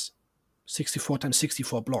 maps. 64 times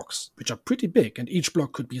 64 blocks, which are pretty big, and each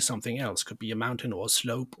block could be something else. Could be a mountain or a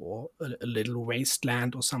slope or a little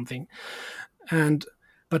wasteland or something.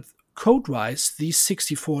 But code-wise, these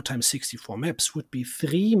 64 times 64 maps would be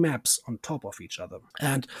 3 maps on top of each other.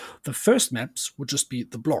 And the first maps would just be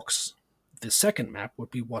the blocks. The second map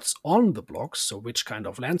would be what's on the blocks, so which kind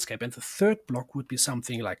of landscape. And the third block would be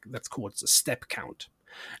something like, that's called the step count.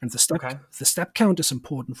 And the step count is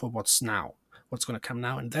important for what's going to come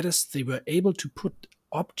now, and that is they were able to put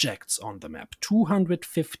objects on the map,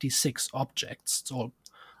 256 objects. It's all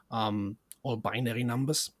binary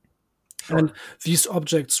numbers. Sure. And these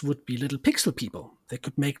objects would be little pixel people. They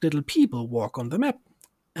could make little people walk on the map.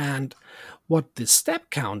 And what the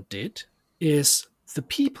step count did is the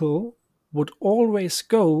people would always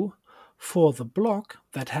go for the block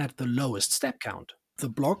that had the lowest step count. The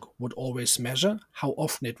block would always measure how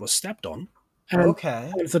often it was stepped on. And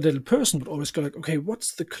the little person would always go like, okay,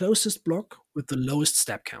 what's the closest block with the lowest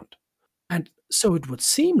step count? And so it would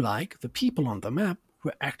seem like the people on the map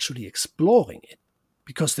were actually exploring it,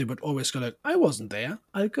 because they would always go like, I wasn't there,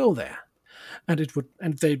 I'll go there. And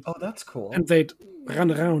they'd that's cool. And they'd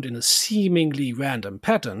run around in a seemingly random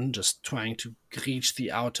pattern, just trying to reach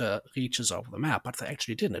the outer reaches of the map, but they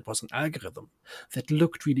actually didn't. It was an algorithm that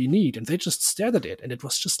looked really neat, and they just stared at it, and it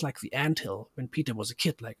was just like the anthill when Peter was a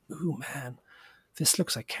kid, like, ooh man, this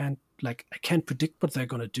looks, I can't predict what they're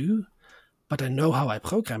gonna do, but I know how I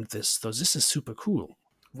programmed this, so this is super cool.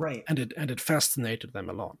 Right. And it fascinated them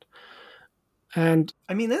a lot. And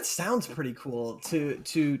I mean, that sounds pretty cool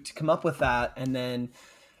to come up with that, and then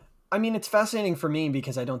I mean, it's fascinating for me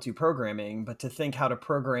because I don't do programming, but to think how to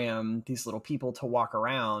program these little people to walk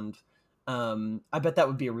around, I bet that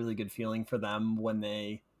would be a really good feeling for them when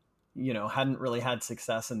they, hadn't really had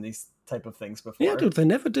success in these type of things Yeah, before. dude, they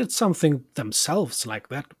never did something themselves like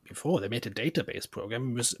that before. They made a database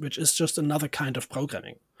program, which is just another kind of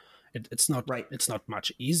programming. It's not Right. it's not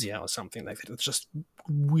much easier or something like that. It's just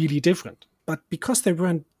really different. But because they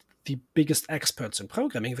weren't the biggest experts in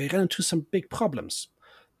programming, they ran into some big problems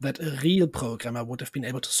that a real programmer would have been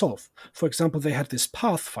able to solve. For example, they had this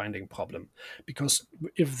pathfinding problem because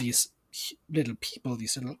if these little people,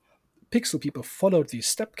 these little pixel people followed these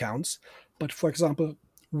step counts, but for example,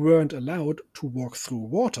 weren't allowed to walk through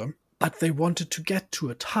water, but they wanted to get to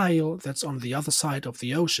a tile that's on the other side of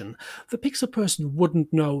the ocean, the pixel person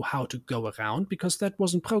wouldn't know how to go around because that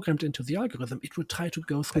wasn't programmed into the algorithm. It would try to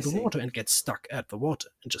go through the water and get stuck at the water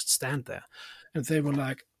and just stand there. And they were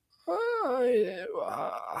like,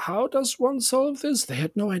 how does one solve this? They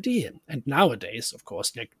had no idea. And nowadays, of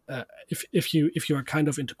course, like if you are kind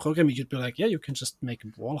of into programming, you'd be like, yeah, you can just make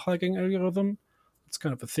a wall hugging algorithm. It's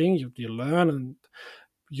kind of a thing you learn, and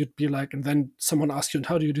you'd be like, and then someone asks you, and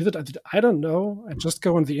how do you do that? I don't know. I just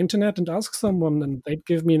go on the internet and ask someone, and they'd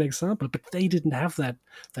give me an example. But they didn't have that.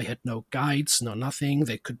 They had no guides, no nothing.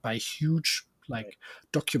 They could buy huge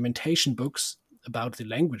documentation books about the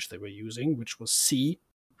language they were using, which was C,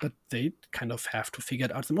 but they kind of have to figure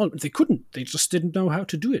it out themselves. They couldn't. They just didn't know how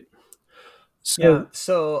to do it.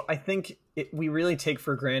 So I think we really take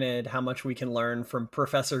for granted how much we can learn from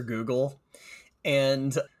Professor Google.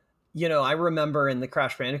 And, I remember in the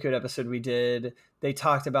Crash Bandicoot episode we did, they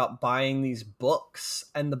talked about buying these books,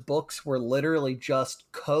 and the books were literally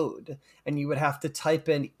just code. And you would have to type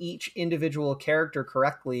in each individual character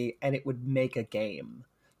correctly, and it would make a game.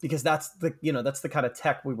 Because that's the kind of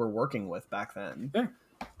tech we were working with back then. Yeah.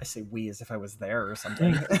 I say we as if I was there or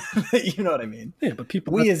something. You know what I mean? Yeah, but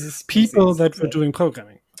people that were doing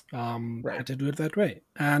programming had to do it that way.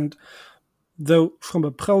 And though from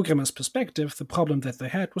a programmer's perspective, the problem that they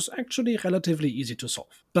had was actually relatively easy to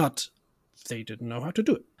solve. But they didn't know how to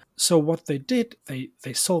do it. So what they did,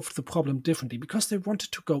 they solved the problem differently because they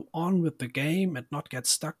wanted to go on with the game and not get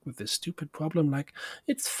stuck with this stupid problem. Like,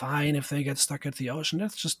 it's fine if they get stuck at the ocean.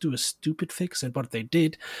 Let's just do a stupid fix. And what they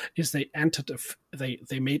did is they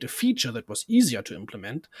made a feature that was easier to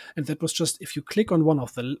implement. And that was just, if you click on one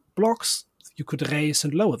of the blocks, you could raise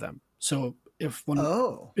and lower them. So if one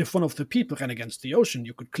of the people ran against the ocean,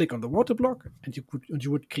 you could click on the water block and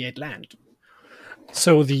you would create land.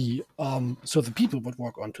 So the people would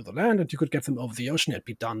walk onto the land, and you could get them over the ocean and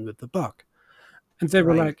be done with the bug. And they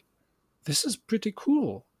were like, "This is pretty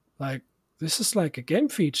cool. Like, this is like a game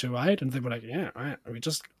feature, right?" And they were like, "Yeah, right.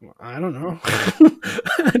 I don't know.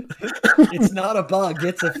 It's not a bug;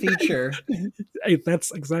 it's a feature."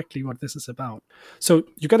 That's exactly what this is about. So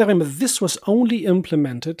you got to remember, this was only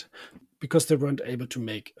implemented because they weren't able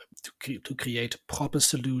to create a proper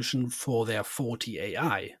solution for their 40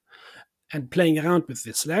 AI. And playing around with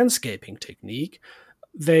this landscaping technique,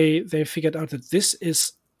 they figured out that this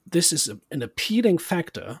is an appealing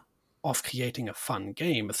factor of creating a fun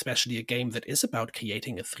game, especially a game that is about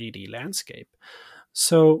creating a 3D landscape.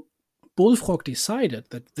 So Bullfrog decided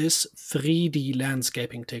that this 3D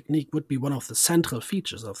landscaping technique would be one of the central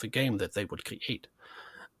features of the game that they would create.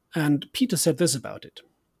 And Peter said this about it: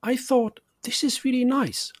 "I thought, this is really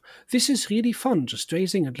nice. This is really fun, just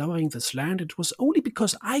raising and lowering this land. It was only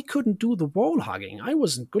because I couldn't do the wall hugging. I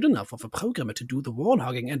wasn't good enough of a programmer to do the wall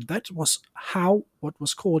hugging, and that was how what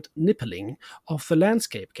was called nippling of the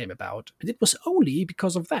landscape came about. And it was only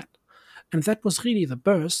because of that. And that was really the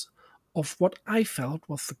birth of what I felt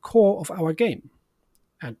was the core of our game."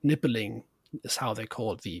 And nippling is how they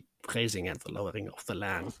call the raising and the lowering of the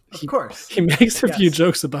land. Of course. He makes a few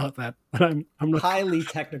jokes about that, but I'm not... Highly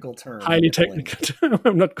technical term. Highly technical term.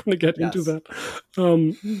 I'm not going to get into that.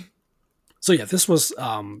 So yeah, this was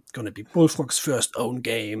going to be Bullfrog's first own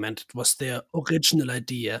game, and it was their original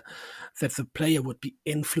idea that the player would be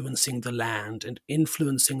influencing the land and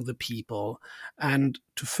influencing the people. And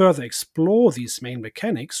to further explore these main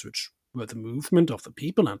mechanics, which were the movement of the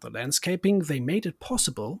people and the landscaping, they made it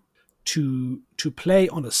possible to play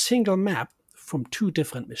on a single map from two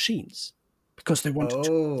different machines, because they wanted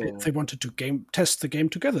to test the game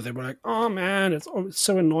together. They were like, "Oh man, it's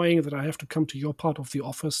so annoying that I have to come to your part of the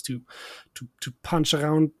office to punch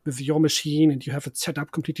around with your machine, and you have it set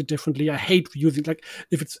up completely differently. I hate using, like,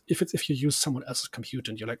 if you use someone else's computer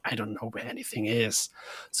and you're like, I don't know where anything is."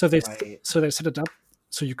 So they set it up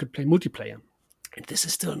so you could play multiplayer. And this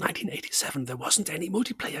is still 1987. There wasn't any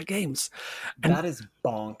multiplayer games. That is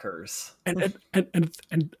bonkers.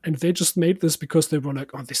 And they just made this because they were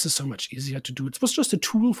like, oh, this is so much easier to do. It was just a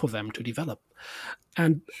tool for them to develop.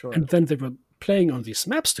 And Sure. and then they were playing on these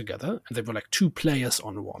maps together, and they were like 2 players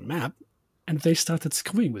on one map, and they started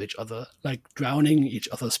screwing with each other, like drowning each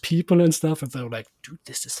other's people and stuff. And they were like, dude,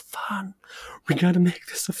 this is fun. We gotta make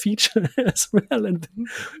this a feature as well. And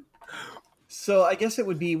So I guess it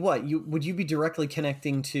would be what? Would you be directly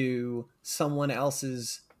connecting to someone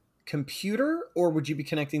else's computer, or would you be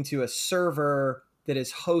connecting to a server that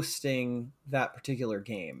is hosting that particular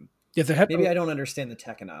game? yeah, Maybe I don't understand the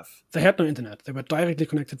tech enough. they had no internet. They were directly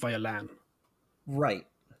connected via LAN. Right.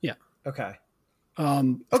 Yeah. Okay.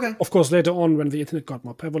 Okay. Of course, later on, when the internet got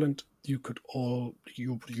more prevalent, you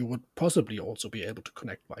would possibly also be able to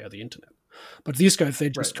connect via the internet. But these guys, they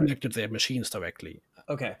just connected their machines directly.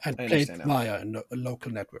 Okay. And played via a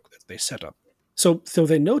local network that they set up. So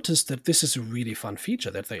they noticed that this is a really fun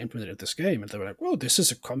feature that they implemented in this game, and they were like, "Well, this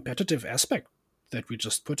is a competitive aspect that we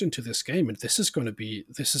just put into this game, and this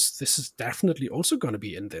is definitely also going to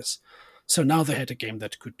be in this." So now they had a game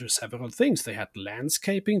that could do several things. They had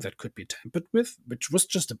landscaping that could be tampered with, which was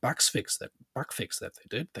just a bug fix that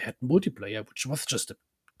they did. They had multiplayer, which was just a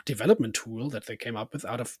development tool that they came up with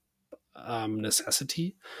out of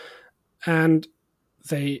necessity, and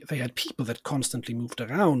they had people that constantly moved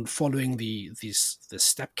around following the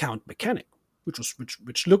step count mechanic,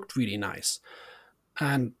 which looked really nice,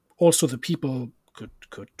 and also the people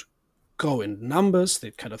could go in numbers.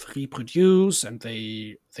 They'd kind of reproduce, and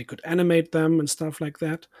they could animate them and stuff like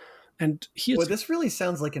that. And this really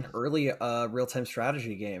sounds like an early real-time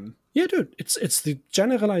strategy game. Yeah, dude, it's the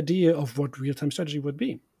general idea of what real-time strategy would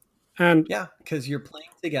be. And yeah, because you're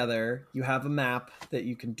playing together, you have a map that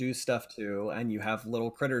you can do stuff to, and you have little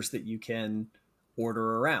critters that you can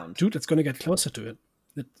order around. Dude, it's going to get closer to it.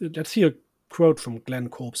 Let's hear a quote from Glenn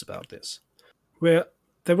Corbs about this, where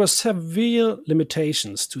there were severe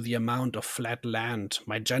limitations to the amount of flat land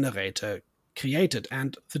my generator created,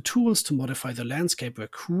 and the tools to modify the landscape were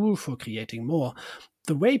cruel for creating more.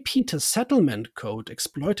 The way Peter's settlement code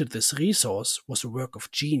exploited this resource was a work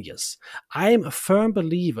of genius. I am a firm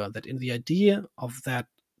believer that in the idea of that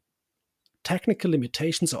technical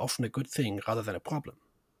limitations are often a good thing rather than a problem.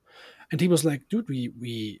 And he was like, dude,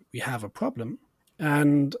 we have a problem,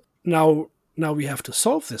 and now we have to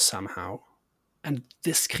solve this somehow. And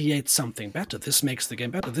this creates something better. This makes the game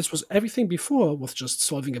better. This was everything before was just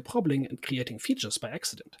solving a problem and creating features by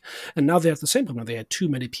accident. And now they have the same problem. They had too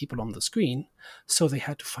many people on the screen, so they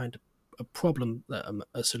had to find a problem,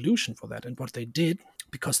 a solution for that. And what they did,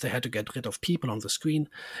 because they had to get rid of people on the screen,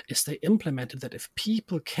 is they implemented that if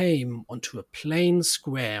people came onto a plain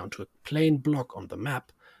square, onto a plain block on the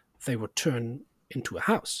map, they would turn into a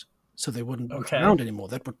house. So they wouldn't move around anymore.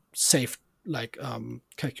 That would save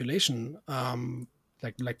calculation,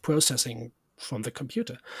 like processing from the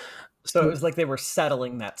computer. So it was like they were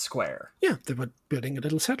settling that square. Yeah, they were building a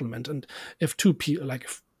little settlement, and if two people,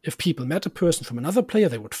 if people met a person from another player,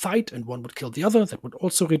 they would fight, and one would kill the other. That would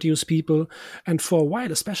also reduce people. And for a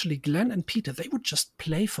while, especially Glenn and Peter, they would just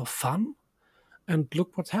play for fun. And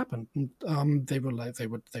look what happened. And, they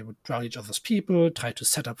would drown each other's people, try to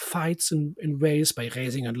set up fights in ways by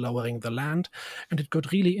raising and lowering the land, and it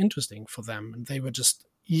got really interesting for them. And they were just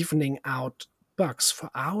evening out bugs for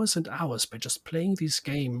hours and hours by just playing this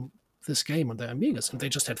game on their Amigas, and they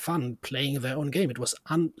just had fun playing their own game. It was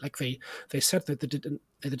they said that they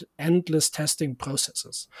did endless testing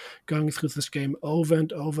processes, going through this game over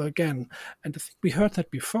and over again. And I think we heard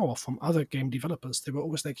that before from other game developers. They were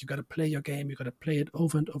always like, you got to play your game, you got to play it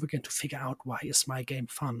over and over again to figure out, why is my game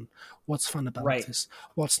fun? What's fun about this?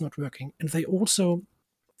 What's not working? And they also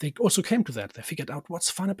came to that. They figured out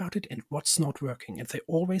what's fun about it and what's not working. And they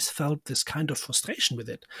always felt this kind of frustration with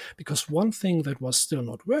it, because one thing that was still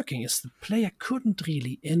not working is the player couldn't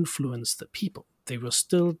really influence the people. They were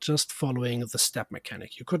still just following the step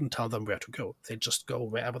mechanic. You couldn't tell them where to go. They just go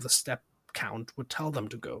wherever the step count would tell them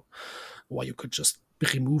to go. Or you could just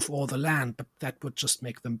remove all the land, but that would just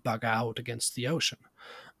make them bug out against the ocean.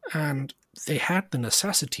 And they had the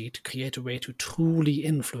necessity to create a way to truly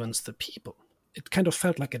influence the people. It kind of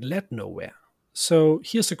felt like it led nowhere. So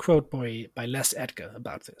here's a quote by Les Edgar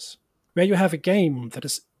about this. Where you have a game that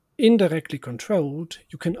is indirectly controlled,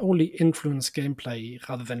 you can only influence gameplay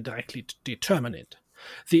rather than directly determine it.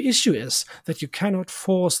 The issue is that you cannot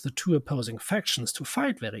force the two opposing factions to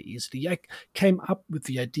fight very easily. I came up with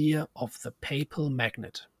the idea of the papal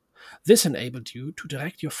magnet. This enabled you to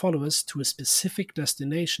direct your followers to a specific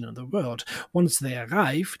destination in the world. Once they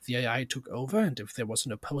arrived, the AI took over, and if there was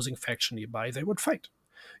an opposing faction nearby, they would fight.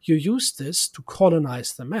 You used this to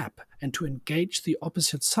colonize the map and to engage the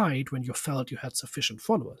opposite side when you felt you had sufficient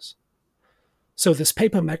followers. So this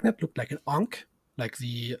paper magnet looked like an ankh, like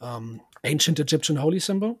the ancient Egyptian holy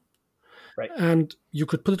symbol. Right. And you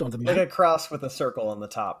could put it on the map. Like a cross with a circle on the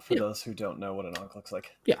top, for those who don't know what an ankh looks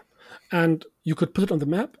like. Yeah. And you could put it on the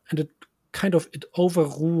map, and it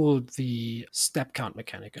overruled the step count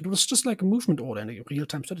mechanic. It was just like a movement order in a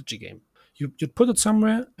real-time strategy game. You'd put it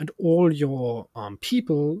somewhere, and all your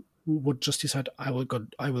people would just decide, I will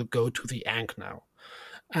go to the ankh now.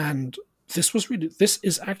 And this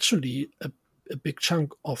is actually a big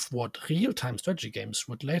chunk of what real-time strategy games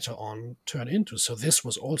would later on turn into. So this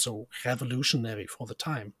was also revolutionary for the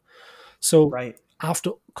time. So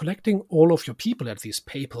after collecting all of your people at these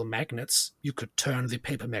paper magnets, you could turn the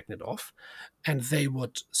paper magnet off, and they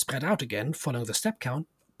would spread out again following the step count.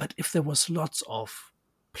 But if there was lots of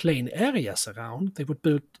plain areas around, they would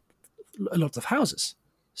build lots of houses.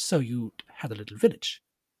 So you had a little village.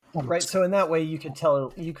 Right. So in that way, you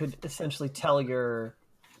could essentially tell your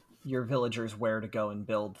villagers where to go and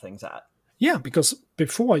build things at. Yeah, because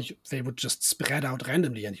before they would just spread out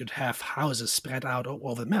randomly, and you'd have houses spread out all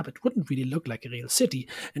over the map. It wouldn't really look like a real city.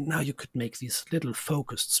 And now you could make these little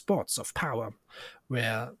focused spots of power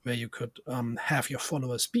where you could have your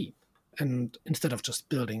followers be. And instead of just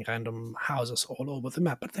building random houses all over the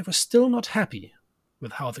map. But they were still not happy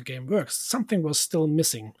with how the game works. Something was still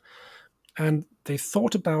missing. And they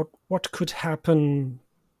thought about what could happen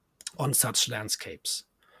on such landscapes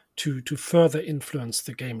to further influence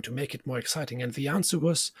the game, to make it more exciting. And the answer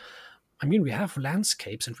was, we have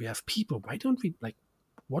landscapes and we have people. Why don't we,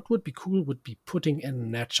 what would be cool would be putting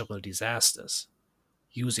in natural disasters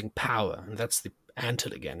using power. And that's the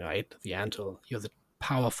Antil again, right? The Antil, you're the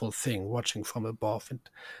powerful thing watching from above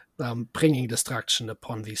and bringing destruction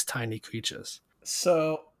upon these tiny creatures.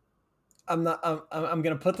 So I'm going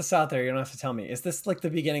to put this out there. You don't have to tell me. Is this like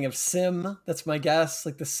the beginning of Sim? That's my guess.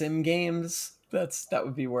 Like the Sim games. That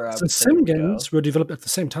would be where I would. The Sim games were developed at the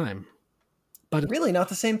same time, but really not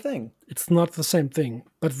the same thing. It's not the same thing.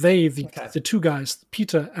 But the two guys,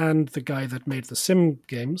 Peter and the guy that made the Sim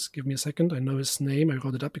games. Give me a second. I know his name. I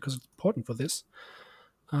wrote it up because it's important for this.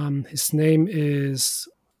 His name is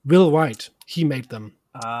Will White. He made them.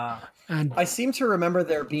 And I seem to remember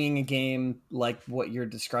there being a game like what you're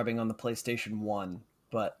describing on the PlayStation 1,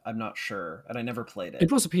 but I'm not sure, and I never played it. It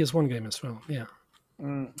was a PS1 game as well, yeah.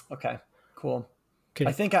 Okay, cool. Okay.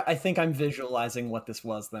 I think I'm visualizing what this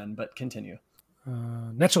was then, but continue.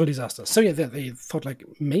 Natural disasters. So yeah, they thought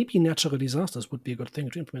maybe natural disasters would be a good thing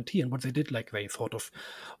to implement here. And what they did, they thought of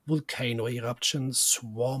volcano eruptions,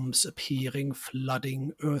 swarms appearing,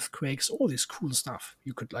 flooding, earthquakes, all this cool stuff.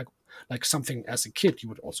 You could like something as a kid, you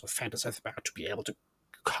would also fantasize about to be able to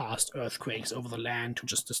cast earthquakes over the land to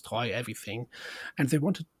just destroy everything. And they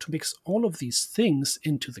wanted to mix all of these things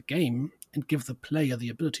into the game and give the player the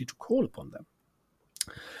ability to call upon them.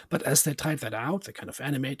 But as they tried that out, they kind of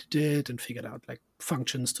animated it and figured out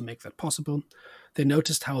functions to make that possible. They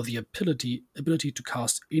noticed how the ability to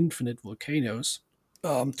cast infinite volcanoes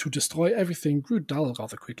to destroy everything grew dull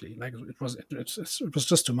rather quickly. It was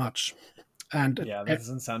just too much. And yeah, that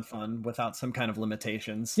doesn't sound fun without some kind of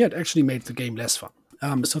limitations. Yeah, it actually made the game less fun.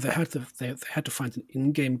 So they had to find an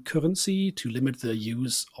in-game currency to limit the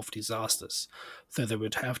use of disasters. So they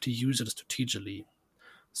would have to use it strategically.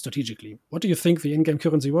 What do you think the in-game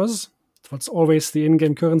currency was? What's always the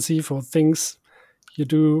in-game currency for things you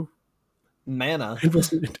do? Mana.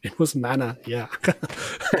 It was mana, yeah.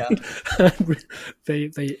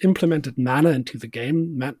 They implemented mana into the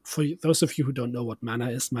game. For those of you who don't know what mana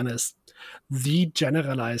is the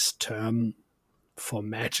generalized term for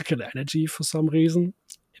magical energy for some reason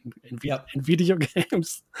in video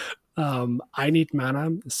games. I need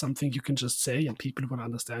mana is something you can just say and people will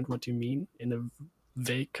understand what you mean in a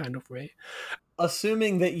vague kind of way.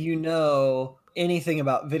 Assuming that you know anything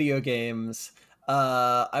about video games,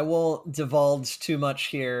 I won't divulge too much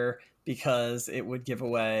here because it would give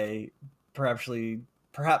away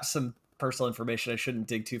perhaps some personal information I shouldn't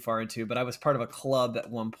dig too far into, but I was part of a club at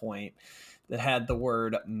one point that had the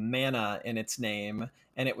word mana in its name,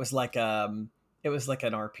 and it was like an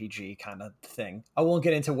RPG kind of thing. I won't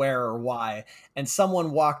get into where or why. And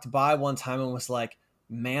someone walked by one time and was like,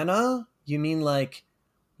 mana? You mean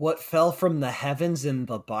what fell from the heavens in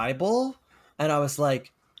the Bible? And I was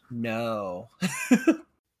like, no.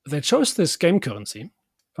 They chose this game currency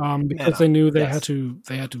because they knew they had to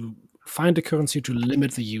find a currency to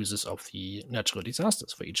limit the uses of the natural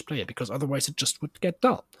disasters for each player, because otherwise it just would get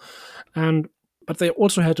dull. But they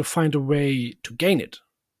also had to find a way to gain it.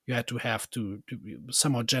 You had to have to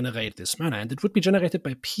somehow generate this mana, and it would be generated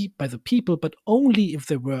by the people, but only if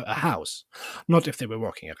they were a house, not if they were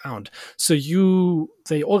walking around. So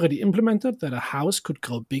they already implemented that a house could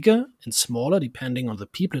grow bigger and smaller depending on the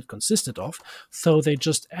people it consisted of. So they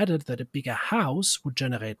just added that a bigger house would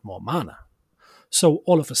generate more mana. So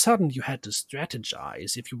all of a sudden, you had to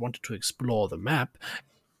strategize if you wanted to explore the map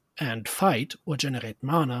and fight or generate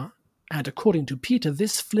mana. And according to Peter,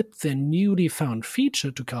 this flipped their newly found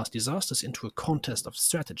feature to cast disasters into a contest of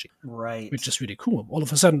strategy. Right. Which is really cool. All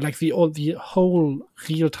of a sudden, like the whole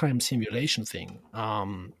real-time simulation thing,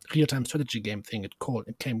 real-time strategy game thing, it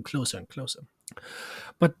came closer and closer.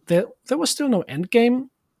 But there was still no end game.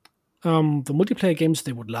 The multiplayer games,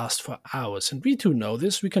 they would last for hours, and we too know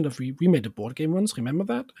this. We made a board game once, remember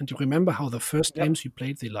that? And you remember how the first games we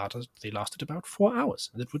played, they lasted about 4 hours,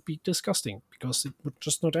 and it would be disgusting because it would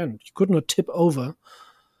just not end. You could not tip over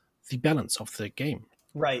the balance of the game.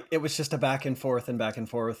 Right. It was just a back and forth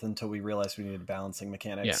until we realized we needed balancing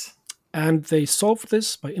mechanics. Yeah. And they solved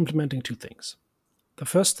this by implementing 2 things. The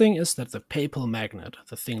first thing is that the papal magnet,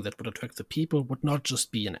 the thing that would attract the people, would not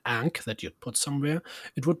just be an ankh that you'd put somewhere.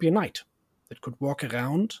 It would be a knight that could walk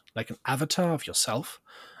around like an avatar of yourself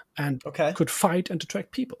and could fight and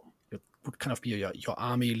attract people. It would kind of be your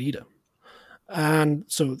army leader. And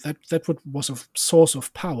so that was a source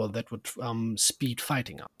of power that would speed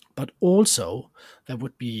fighting up. But also, there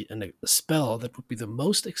would be a spell that would be the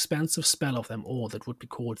most expensive spell of them all, that would be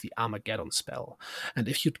called the Armageddon spell. And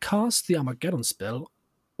if you'd cast the Armageddon spell,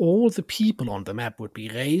 all the people on the map would be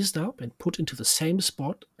raised up and put into the same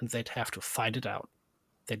spot, and they'd have to fight it out.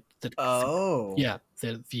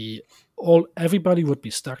 Everybody would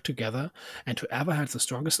be stuck together, and whoever had the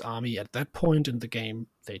strongest army at that point in the game,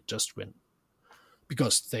 they'd just win.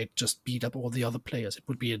 Because they'd just beat up all the other players. It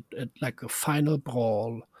would be like a final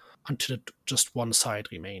brawl until just one side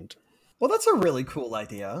remained. Well, that's a really cool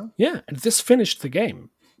idea. Yeah, and this finished the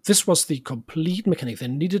game. This was the complete mechanic. They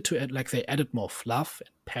needed to they added more fluff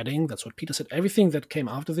and padding. That's what Peter said. Everything that came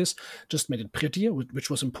after this just made it prettier,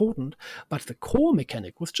 which was important. But the core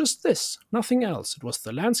mechanic was just this, nothing else. It was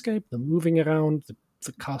the landscape, the moving around, the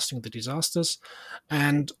casting the disasters,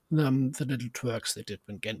 and the little twerks they did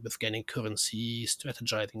with gaining currency,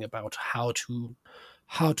 strategizing about how to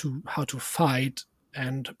fight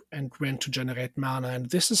and when to generate mana. And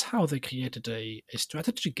this is how they created a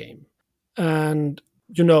strategy game. And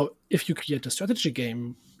if you create a strategy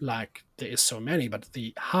game, like there is so many, but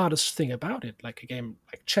the hardest thing about it, like a game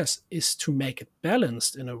like chess, is to make it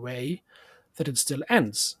balanced in a way that it still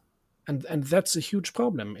ends. And that's a huge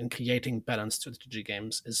problem in creating balanced strategy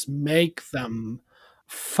games, is make them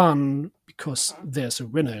fun because there's a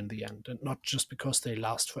winner in the end, and not just because they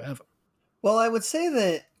last forever. Well, I would say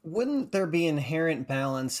that wouldn't there be inherent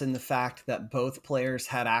balance in the fact that both players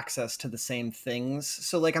had access to the same things?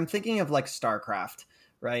 So like I'm thinking of like StarCraft,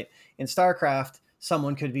 right? In StarCraft,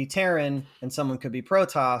 someone could be Terran and someone could be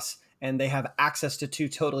Protoss, and they have access to 2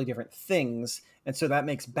 totally different things. And so that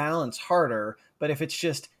makes balance harder. But if it's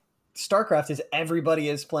just StarCraft is everybody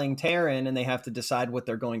is playing Terran and they have to decide what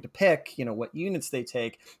they're going to pick, what units they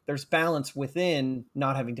take, there's balance within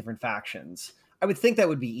not having different factions. I would think that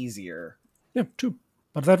would be easier. Yeah, true.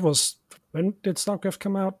 But that was, when did StarCraft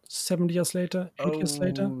come out? 7 years later? 8 years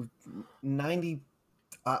later?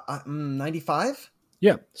 95?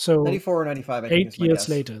 Yeah, so 94 or 95, I think. 8 years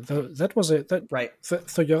later. That was it. Right.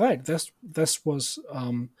 So you're right. This was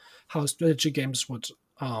how strategy games would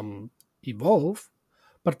evolve,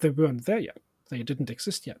 but they weren't there yet. They didn't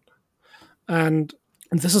exist yet. And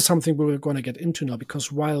this is something we're going to get into now,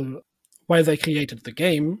 because while they created the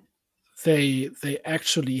game, they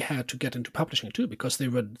actually had to get into publishing too, because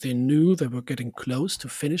they knew they were getting close to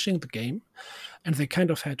finishing the game, and they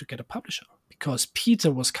kind of had to get a publisher, because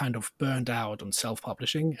Peter was kind of burned out on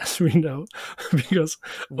self-publishing, as we know, because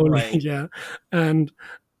and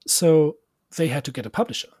so they had to get a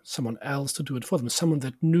publisher, someone else to do it for them, someone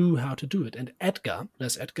that knew how to do it. And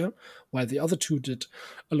Les Edgar, while the other two did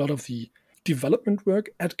a lot of the development work,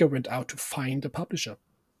 Edgar went out to find a publisher.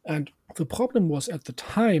 And the problem was at the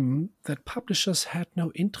time that publishers had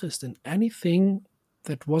no interest in anything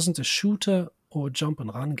that wasn't a shooter or a jump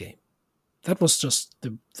and run game. That was just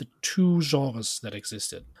the 2 genres that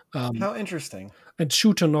existed. How interesting. And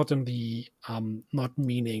shooter not in the not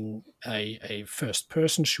meaning a first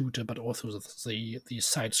person shooter, but also the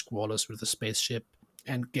side scrollers with the spaceship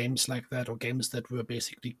and games like that, or games that were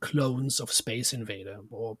basically clones of Space Invader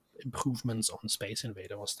or improvements on Space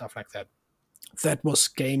Invader or stuff like that. That was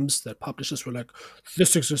games that publishers were like,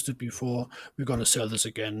 this existed before, we're going to sell this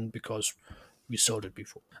again because we sold it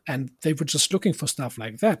before. And they were just looking for stuff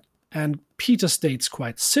like that. And Peter states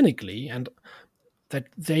quite cynically, and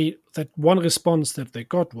that one response that they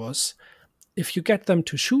got was, if you get them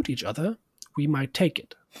to shoot each other, we might take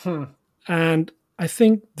it. And I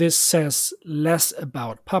think this says less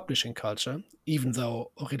about publishing culture, even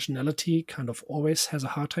though originality kind of always has a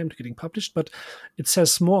hard time to getting published, but it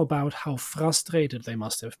says more about how frustrated they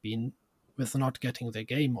must have been with not getting their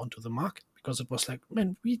game onto the market, because it was like,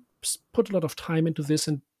 man, we put a lot of time into this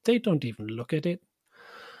and they don't even look at it.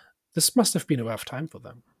 This must have been a rough time for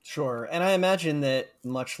them. Sure. And I imagine that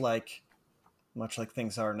much like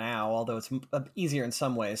things are now, although it's easier in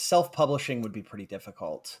some ways, self-publishing would be pretty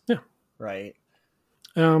difficult. Yeah. Right.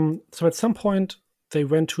 So at some point, they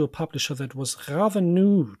went to a publisher that was rather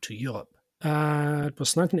new to Europe. It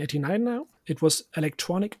was 1989 now. It was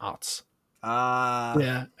Electronic Arts.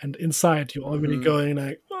 Yeah, and inside you're already going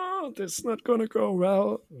like, oh, this is not going to go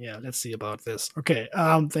well. Yeah, let's see about this. Okay,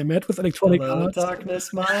 they met with Electronic Arts.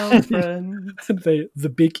 Darkness, my old friend. The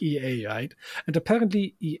big EA, right? And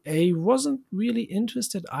apparently EA wasn't really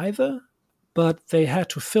interested either, but they had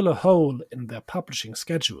to fill a hole in their publishing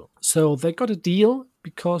schedule. So they got a deal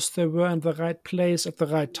because they were in the right place at the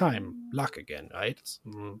right time. Luck again, right?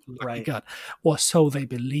 Lucky God. Or so they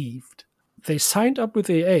believed. They signed up with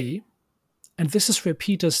EA, and this is where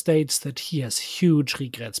Peter states that he has huge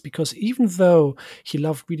regrets, because even though he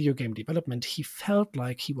loved video game development, he felt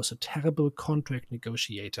like he was a terrible contract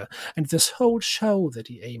negotiator. And this whole show that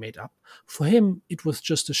EA made up, for him, it was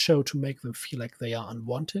just a show to make them feel like they are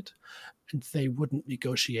unwanted, and they wouldn't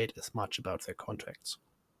negotiate as much about their contracts.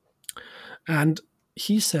 And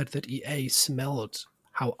he said that EA smelled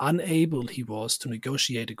how unable he was to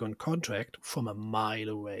negotiate a good contract from a mile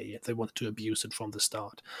away. They wanted to abuse it from the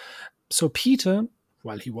start. So Peter,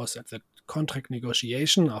 while he was at the contract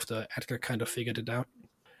negotiation, after Edgar kind of figured it out,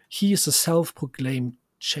 he is a self-proclaimed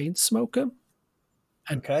chain smoker.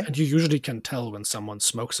 And you usually can tell when someone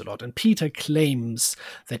smokes a lot. And Peter claims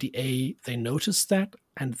that they noticed that,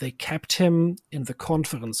 and they kept him in the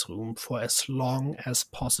conference room for as long as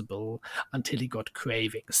possible until he got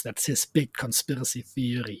cravings. That's his big conspiracy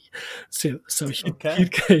theory. So he'd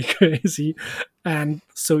get crazy. And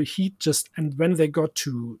so and when they got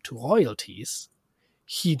to royalties,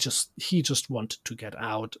 he just wanted to get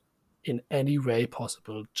out in any way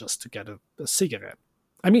possible just to get a cigarette.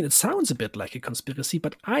 I mean, it sounds a bit like a conspiracy,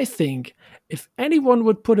 but I think if anyone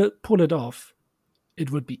would pull it off,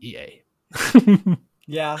 it would be EA.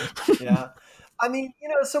 Yeah. I mean,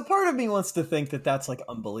 so part of me wants to think that that's like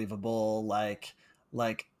unbelievable. Like,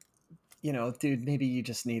 dude, maybe you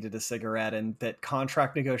just needed a cigarette, and that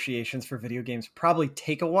contract negotiations for video games probably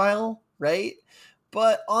take a while, right?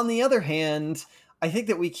 But on the other hand, I think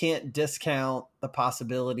that we can't discount the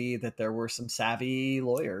possibility that there were some savvy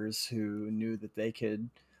lawyers who knew that they could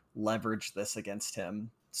leverage this against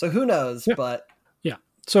him. So who knows? Yeah. But yeah.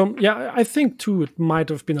 So yeah, I think too it might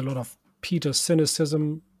have been a lot of Peter's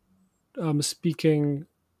cynicism speaking,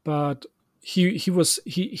 but he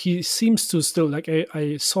seems to still, like,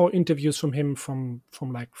 I saw interviews from him from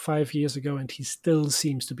like 5 years ago, and he still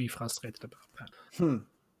seems to be frustrated about that.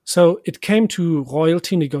 So it came to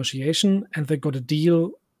royalty negotiation, and they got a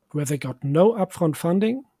deal where they got no upfront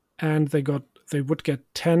funding, and they would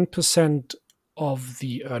get 10% of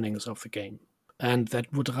the earnings of the game. And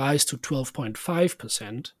that would rise to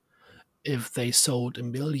 12.5% if they sold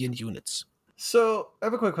 1 million units. So I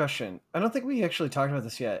have a quick question. I don't think we actually talked about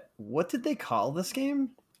this yet. What did they call this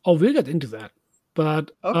game? Oh, we'll get into that.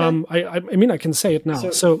 But I mean, I can say it now.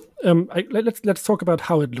 Let's talk about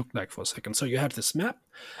how it looked like for a second. So you had this map,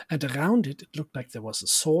 and around it looked like there was a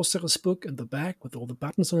sorcerer's book in the back with all the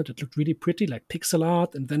buttons on it. It looked really pretty, like pixel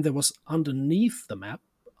art. And then there was underneath the map,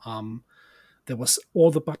 there was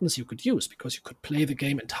all the buttons you could use, because you could play the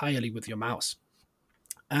game entirely with your mouse.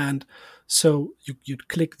 And so you'd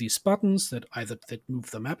click these buttons that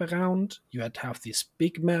move the map around. You had to have this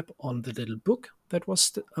big map on the little book that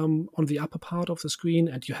was on the upper part of the screen,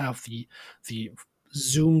 and you have the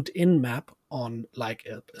zoomed in map on like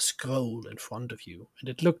a scroll in front of you. And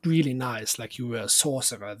it looked really nice, like you were a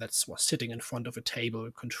sorcerer that was sitting in front of a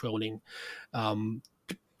table controlling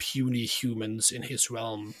puny humans in his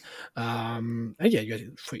realm. And yeah,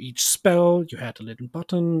 for each spell you had a little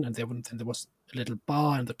button, and then there was a little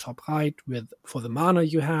bar in the top right for the mana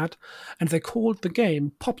you had, and they called the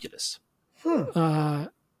game Populous.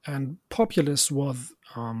 And Populous was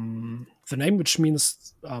the name, which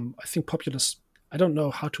means I think Populous, I don't know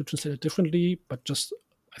how to translate it differently, but just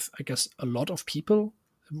I guess a lot of people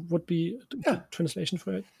would be the translation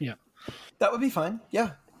for it. Yeah, that would be fine.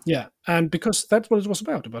 Yeah, and because that's what it was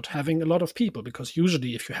about having a lot of people, because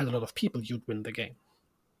usually if you had a lot of people, you'd win the game.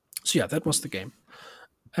 So yeah, that was the game.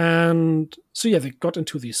 And so, yeah, they got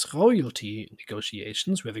into these royalty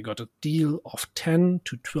negotiations where they got a deal of 10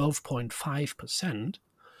 to 12.5%.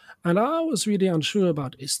 And I was really unsure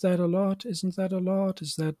about, is that a lot? Isn't that a lot?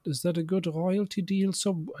 Is that a good royalty deal?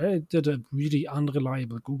 So I did a really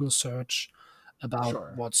unreliable Google search about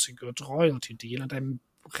Sure. what's a good royalty deal. And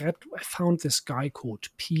I found this guy called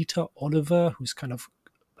Peter Oliver, who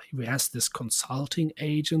has this consulting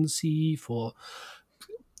agency for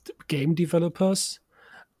game developers.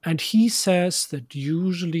 And he says that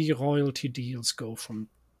usually royalty deals go from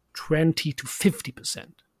 20 to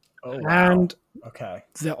 50%. Oh, wow. And okay.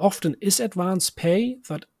 there often is advance pay,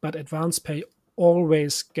 but advance pay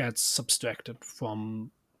always gets subtracted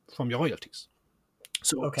from your royalties.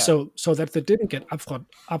 So Okay. so that they didn't get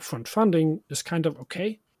upfront funding is kind of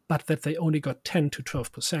okay, but that they only got 10 to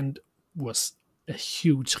 12% was a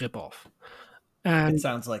huge ripoff. And It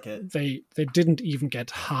sounds like it. they didn't even get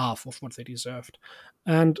half of what they deserved.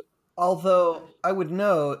 And Although I would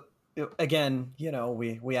note, again,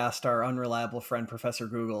 we asked our unreliable friend Professor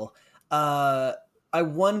Google. I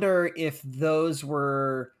wonder if those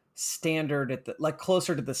were standard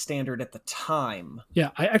closer to the standard at the time. Yeah,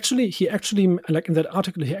 he actually, like in that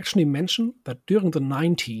article, he actually mentioned that during the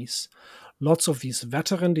 90s, lots of these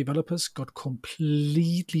veteran developers got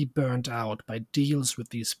completely burnt out by deals with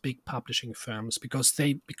these big publishing firms because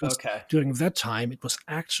Okay. during that time it was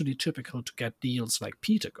actually typical to get deals like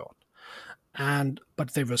Peter got.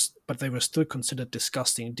 But they were still considered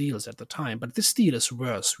disgusting deals at the time. But this deal is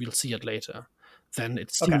worse, we'll see it later, than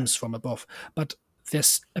it seems from above. But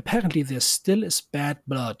apparently there still is bad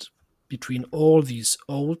blood between all these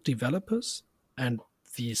old developers and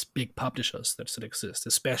these big publishers that still exist,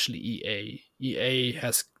 especially EA. EA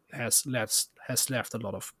has left a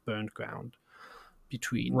lot of burned ground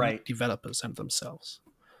between developers and themselves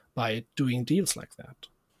by doing deals like that.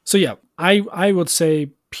 So yeah, I would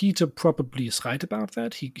say Peter probably is right about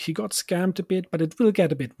that. He got scammed a bit, but it will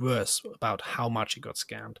get a bit worse about how much he got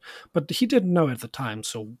scammed. But he didn't know at the time,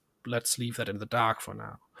 so let's leave that in the dark for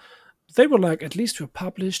now. They were like, at least we're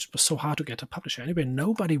published. It was so hard to get a publisher anyway.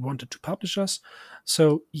 Nobody wanted to publish us.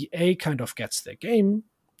 So EA kind of gets their game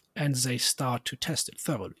and they start to test it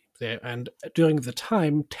thoroughly. And during the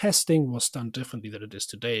time, testing was done differently than it is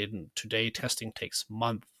today. And today, testing takes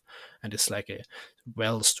months and it's like a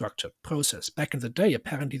well-structured process. Back in the day,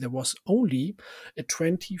 apparently there was only a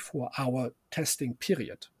 24-hour testing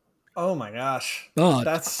period. Oh my gosh.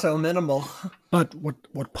 That's so minimal. But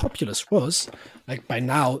what Populous was, like by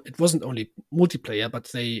now, it wasn't only multiplayer, but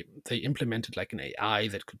they implemented like an AI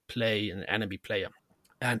that could play an enemy player.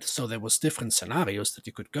 And so there was different scenarios that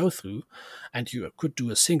you could go through, and you could do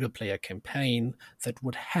a single-player campaign that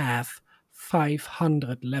would have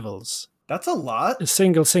 500 levels. That's a lot. A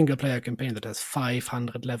single-player campaign that has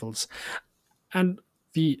 500 levels. And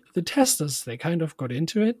the testers, they kind of got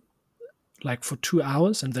into it, like for 2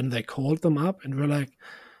 hours, and then they called them up and were like,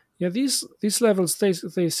 yeah, these levels, they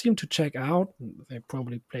seem to check out. They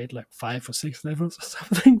probably played like 5 or 6 levels or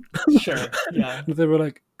something. Sure, yeah. And they were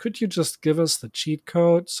like, could you just give us the cheat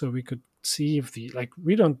code so we could see if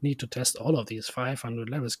we don't need to test all of these 500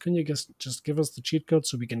 levels. Can you just give us the cheat code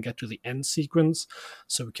so we can get to the end sequence,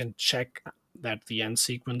 so we can check that the end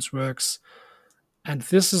sequence works? And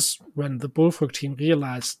this is when the Bullfrog team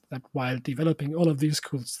realized that while developing all of these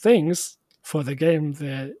cool things for the game,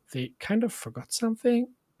 they kind of forgot something.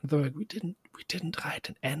 They were like, we didn't write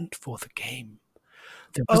an end for the game.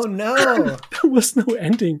 Oh no! There was no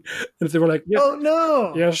ending, and they were like, yeah, "Oh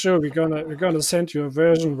no! Yeah, sure. We're gonna send you a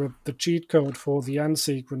version with the cheat code for the end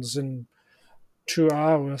sequence in 2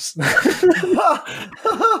 hours."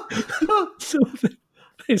 So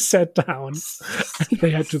they sat down,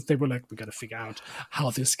 and they were like, "We gotta figure out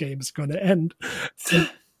how this game is gonna end." So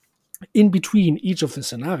in between each of the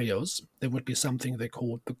scenarios, there would be something they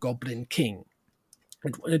called the Goblin King.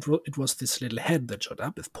 It was this little head that shot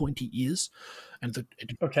up with pointy ears, and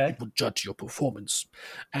it would judge your performance.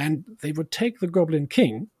 And they would take the Goblin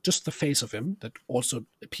King, just the face of him, that also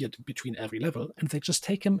appeared between every level, and they just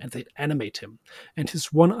take him and they'd animate him. And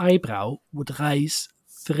his one eyebrow would rise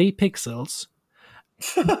 3 pixels,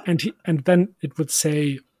 and then it would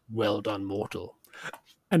say, "Well done, mortal."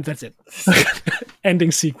 And that's it.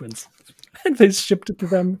 Ending sequence. And they shipped it to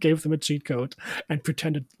them, gave them a cheat code, and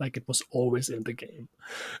pretended like it was always in the game.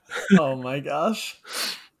 Oh my gosh.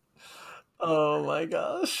 Oh my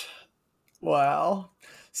gosh. Wow.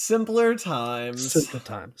 Simpler times. Simpler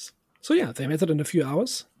times. So yeah, they made it in a few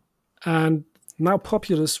hours. And now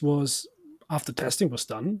Populous was, after testing was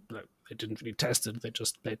done, they didn't really test it, they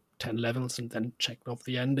just played 10 levels and then checked off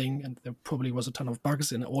the ending, and there probably was a ton of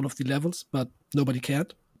bugs in all of the levels, but nobody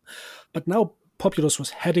cared. But now Populous was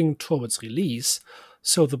heading towards release,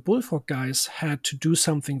 so the Bullfrog guys had to do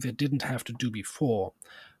something they didn't have to do before.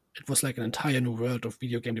 It was like an entire new world of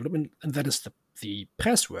video game development, and that is the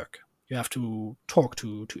press work. You have to talk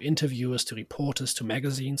to interviewers, to reporters, to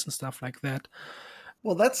magazines and stuff like that.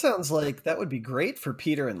 Well, that sounds like that would be great for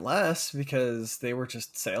Peter and Les, because they were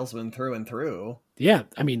just salesmen through and through. Yeah,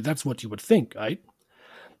 I mean, that's what you would think, right?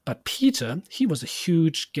 But Peter, he was a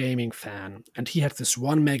huge gaming fan, and he had this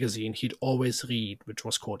one magazine he'd always read, which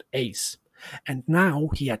was called Ace. And now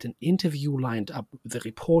he had an interview lined up with a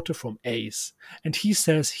reporter from Ace, and he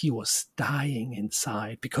says he was dying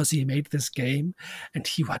inside because he made this game, and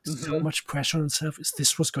he had so much pressure on himself.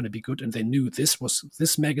 This was going to be good, and they knew this was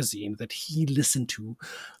this magazine that he listened to,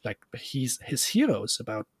 like his heroes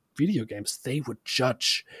about video games. They would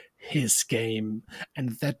judge his game,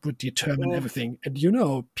 and that would determine everything. And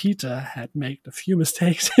Peter had made a few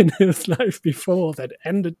mistakes in his life before that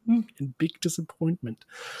ended in big disappointment.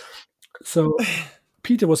 So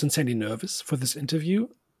Peter was insanely nervous for this interview,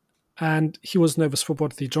 and he was nervous for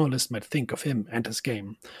what the journalist might think of him and his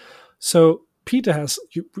game. So Peter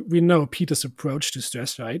we know Peter's approach to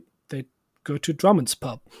stress, right? They go to Drummond's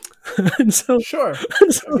pub. And so, sure,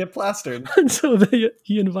 get plastered. And so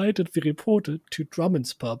he invited the reporter to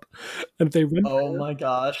Drummond's pub, and they went. Oh my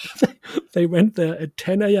gosh! They went there at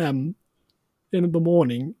 10 a.m. in the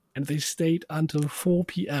morning, and they stayed until 4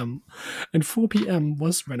 p.m. And 4 p.m.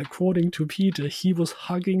 was when, according to Peter, he was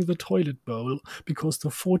hugging the toilet bowl because the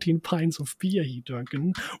 14 pints of beer he'd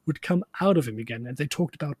drunken would come out of him again. And they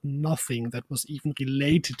talked about nothing that was even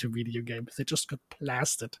related to video games. They just got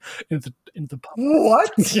plastered in the pub.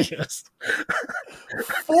 What? Yes.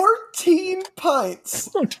 14 pints.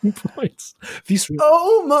 14 pints.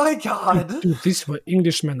 Oh my god. Dude, these were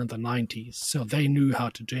Englishmen in the 90s, so they knew how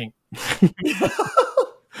to drink.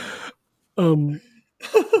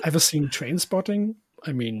 Ever seen Trainspotting?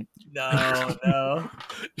 I mean, no.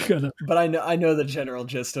 But I know the general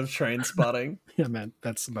gist of Trainspotting. Yeah, man,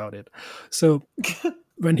 that's about it. So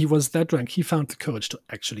when he was that drunk, he found the courage to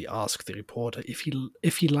actually ask the reporter if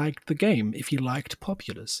he liked the game, if he liked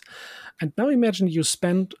Populous. And now imagine you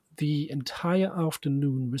spend the entire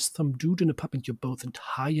afternoon with some dude in a pub and you're both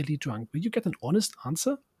entirely drunk. Will you get an honest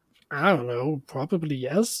answer? I don't know, probably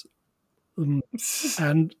yes.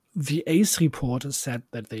 And the Ace reporter said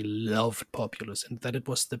that they loved Populous and that it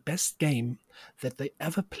was the best game that they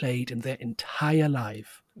ever played in their entire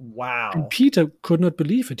life. Wow. And Peter could not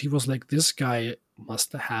believe it. He was like, this guy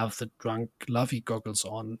must have the drunk lovey goggles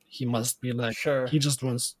on. He must be like, sure. He just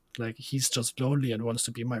wants, like, he's just lonely and wants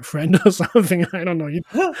to be my friend or something. I don't know.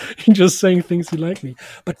 He just saying things he liked me.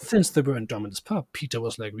 But since they were in Drummond's pub, Peter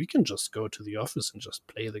was like, we can just go to the office and just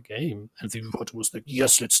play the game. And the reporter was like,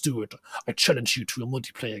 yes, let's do it. I challenge you to a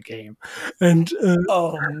multiplayer game. And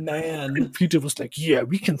oh, man. And Peter was like, yeah,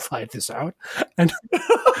 we can fight this out. And,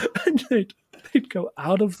 and they'd go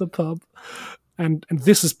out of the pub. And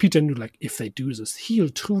this is Peter knew, like, if they do this, he'll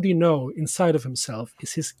truly know inside of himself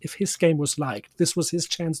if his game was liked. This was his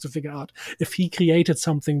chance to figure out if he created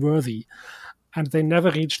something worthy. And they never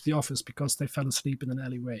reached the office because they fell asleep in an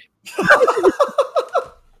alleyway.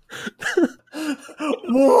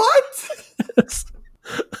 What? Yes.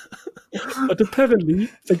 But apparently,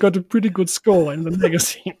 they got a pretty good score in the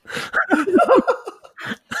magazine.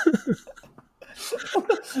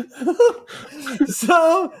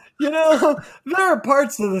 So, there are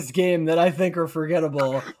parts of this game that I think are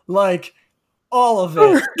forgettable, like all of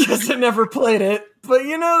it, because I never played it. But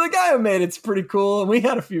the guy who made it's pretty cool, and we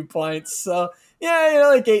had a few points. So, yeah,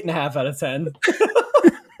 like 8.5 out of 10.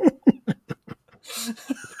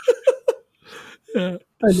 Yeah,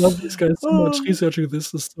 I love these guys so much. Researching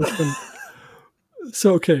this is so fun.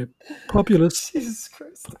 So, okay, Populous. Jesus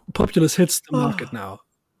Christ. Populous hits the market now.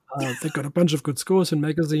 They got a bunch of good scores in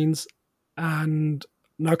magazines, and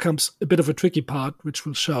now comes a bit of a tricky part, which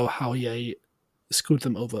will show how EA screwed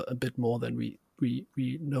them over a bit more than we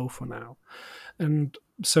know for now. And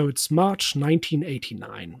so it's March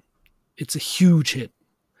 1989. It's a huge hit.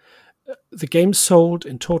 The game sold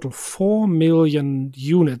in total 4 million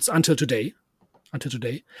units until today.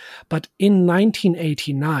 But in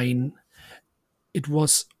 1989, it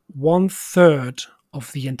was 1/3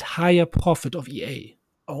 of the entire profit of EA.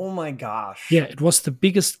 Oh my gosh. Yeah, it was the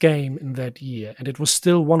biggest game in that year, and it was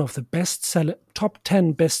still one of the top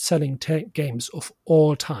 10 best-selling games of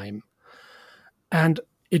all time. And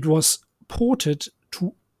it was ported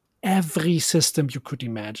to every system you could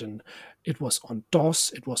imagine. It was on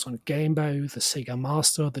DOS, it was on Game Boy, the Sega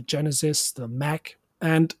Master, the Genesis, the Mac,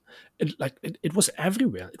 and it was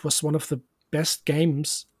everywhere. It was one of the best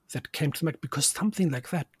games that came to Mac because something like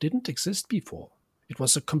that didn't exist before. It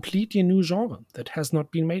was a completely new genre that has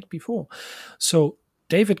not been made before. So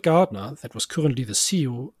David Gardner, that was currently the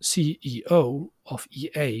CEO of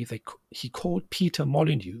EA, he called Peter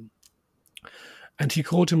Molyneux, and he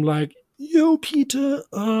called him like, "Yo, Peter,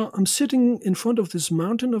 I'm sitting in front of this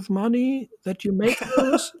mountain of money that you made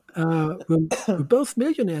for us. We're both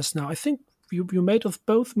millionaires now. I think you made us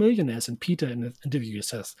both millionaires." And Peter, in an interview,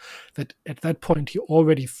 says that at that point he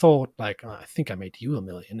already thought, like, "I think I made you a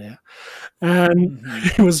millionaire." And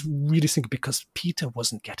he was really thinking, because Peter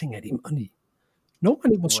wasn't getting any money. No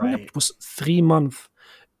money was showing up. It was 3 months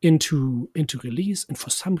into release, and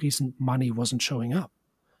for some reason, money wasn't showing up.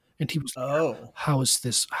 And he was like, "How is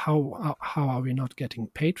this? How are we not getting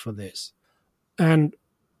paid for this?" And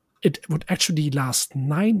it would actually last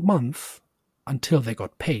 9 months until they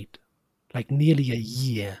got paid, like nearly a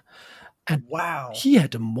year. And he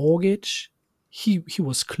had a mortgage. He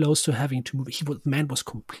was close to having to move. The man was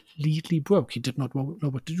completely broke. He did not know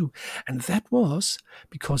what to do. And that was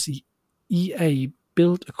because EA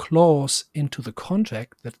built a clause into the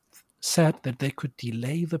contract that said that they could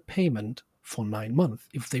delay the payment for 9 months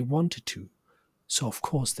if they wanted to. So, of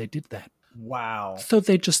course, they did that. Wow. So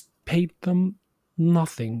they just paid them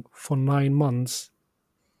nothing for 9 months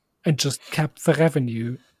and just kept the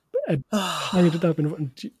revenue and tied it up.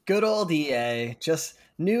 Good old EA. Just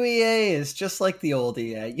new EA is just like the old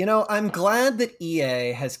EA. You know, I'm glad that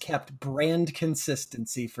EA has kept brand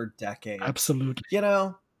consistency for decades. Absolutely. You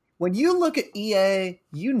know, when you look at EA,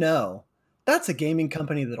 you know, that's a gaming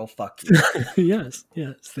company that'll fuck you. Yes.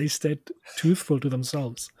 They stayed truthful to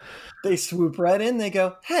themselves. They swoop right in. They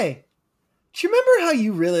go, "Hey, do you remember how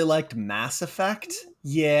you really liked Mass Effect?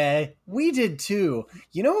 Yeah, we did too.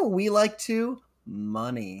 You know what we like too?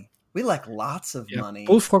 Money. We like lots of money."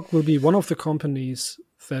 Bullfrog will be one of the companies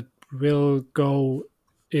that will go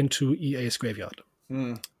into EA's graveyard.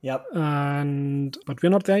 Yep. But we're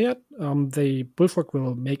not there yet. Bullfrog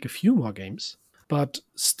will make a few more games, but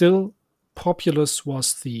still, Populous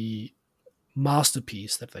was the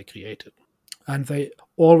masterpiece that they created. And they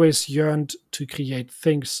always yearned to create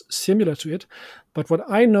things similar to it. But what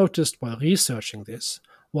I noticed while researching this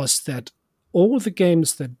was that all the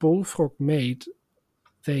games that Bullfrog made,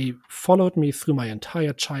 they followed me through my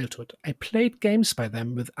entire childhood. I played games by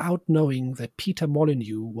them without knowing that Peter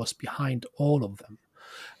Molyneux was behind all of them.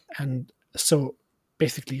 And so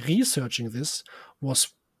basically researching this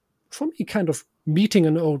was, for me, kind of meeting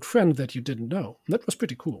an old friend that you didn't know. That was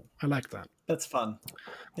pretty cool. I like that. That's fun.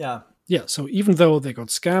 Yeah. Yeah, so even though they got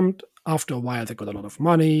scammed, after a while they got a lot of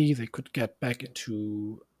money, they could get back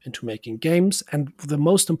into making games. And the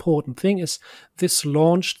most important thing is this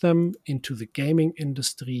launched them into the gaming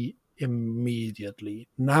industry immediately.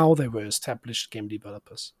 Now they were established game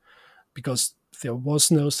developers, because there was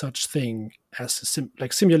no such thing as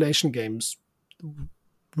simulation games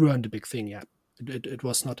weren't a big thing yet. It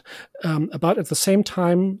was not. About at the same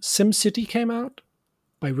time, SimCity came out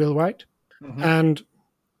by Will Wright. And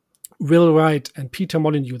Will Wright and Peter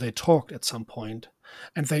Molyneux, they talked at some point,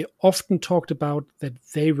 and they often talked about that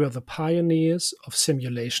they were the pioneers of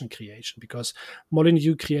simulation creation, because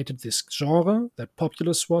Molyneux created this genre that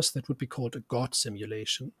Populous was, that would be called a god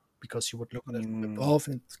simulation, because you would look at it from above,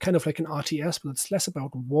 and it's kind of like an RTS, but it's less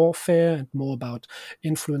about warfare and more about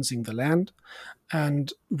influencing the land.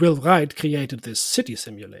 And Will Wright created this city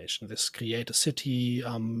simulation, this create a city,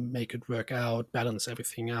 make it work out, balance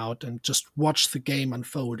everything out, and just watch the game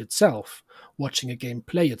unfold itself, watching a game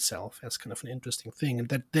play itself as kind of an interesting thing. And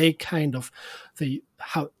that they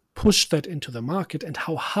pushed that into the market, and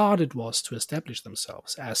how hard it was to establish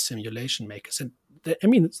themselves as simulation makers. And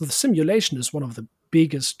the simulation is one of the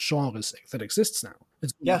biggest genres that exists now.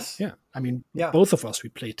 Yes. Yeah. Both of us, we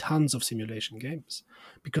play tons of simulation games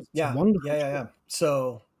because it's wonderful. Yeah.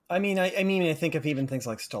 So, I think of even things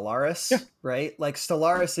like Stellaris, right? Like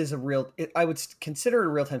Stellaris is I would consider it a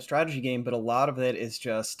real-time strategy game, but a lot of it is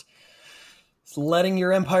just letting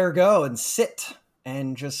your empire go and sit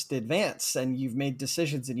and just advance, and you've made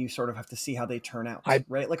decisions and you sort of have to see how they turn out,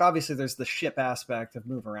 right? Like obviously there's the ship aspect of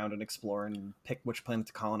move around and explore and pick which planet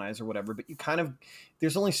to colonize or whatever, but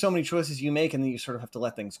there's only so many choices you make, and then you sort of have to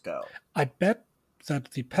let things go. I bet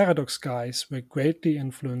that the Paradox guys were greatly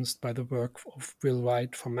influenced by the work of Will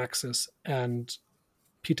Wright from Maxis and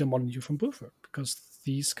Peter Molyneux from Bullfrog, because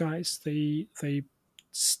these guys, they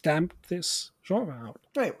stamped this genre out.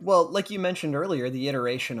 Right. Well, like you mentioned earlier, the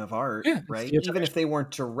iteration of art, right? Even if they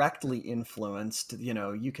weren't directly influenced,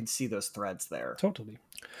 you can see those threads there. Totally.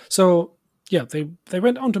 So, yeah, they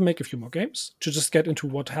went on to make a few more games to just get into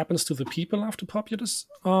what happens to the people after Populous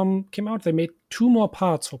came out. They made 2 more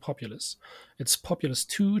parts for Populous. It's Populous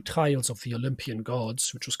 2, Trials of the Olympian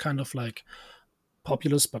Gods, which was kind of like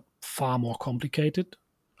Populous, but far more complicated.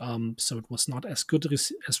 So it was not as good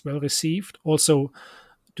as well received. Also,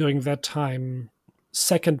 during that time,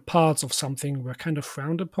 second parts of something were kind of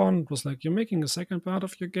frowned upon. It was like, you're making a second part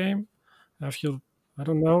of your game. Have you, I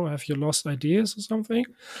don't know, have you lost ideas or something?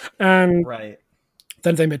 And Right.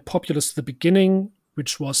 then they made Populous the beginning,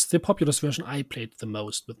 which was the Populous version I played the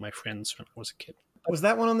most with my friends when I was a kid. Was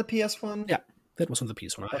that one on the PS1? Yeah, that was on the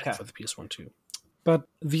PS1. I Okay. had for the PS1 too. But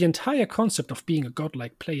the entire concept of being a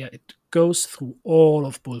godlike player, it goes through all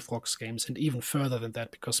of Bullfrog's games and even further than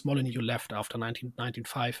that, because Molyneux left after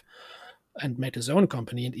 1995 and made his own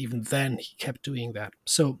company, and even then he kept doing that.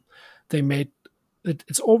 So they made it,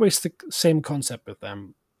 it's always the same concept with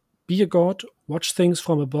them. Be a god, watch things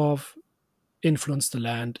from above, influence the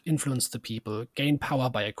land, influence the people, gain power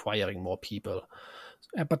by acquiring more people.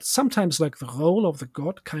 But sometimes, like, the role of the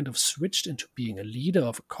god kind of switched into being a leader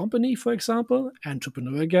of a company, for example,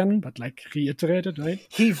 entrepreneur again, but like reiterated, right?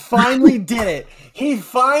 He finally did it. He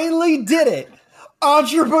finally did it.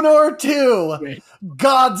 Entrepreneur 2. Wait.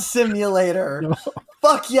 God Simulator. No.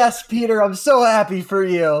 Fuck yes, Peter. I'm so happy for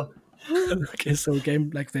you. Okay, so a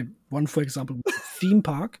game like the one, for example, theme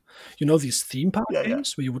park. You know these theme park Yeah,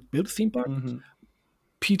 games where you would build a theme park? Mm-hmm.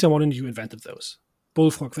 Peter Molyneux invented those.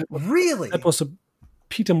 Bullfrog. Really? That was a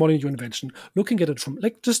Peter Molyneux invention. Looking at it from,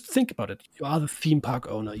 like, just think about it. You are the theme park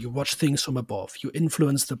owner. You watch things from above. You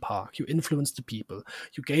influence the park. You influence the people.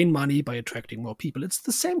 You gain money by attracting more people. It's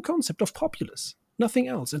the same concept of Populous. Nothing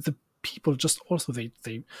else. And the people just also,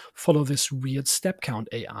 they follow this weird step count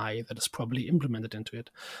AI that is probably implemented into it.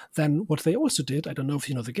 Then what they also did, I don't know if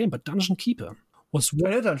you know the game, but Dungeon Keeper was I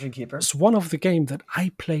know Dungeon Keeper. It's one of the game that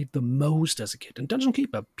I played the most as a kid. And Dungeon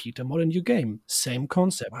Keeper, Peter Molyneux game, same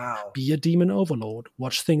concept. Wow. Be a demon overlord,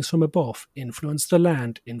 watch things from above, influence the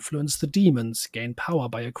land, influence the demons, gain power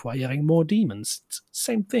by acquiring more demons. It's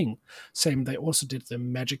same thing. Same, they also did the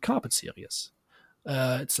Magic Carpet series.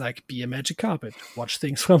 It's like, be a magic carpet, watch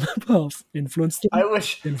things from above, influence the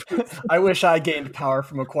I wish I gained power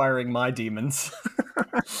from acquiring my demons.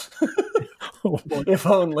 If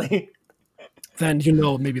only. Then, you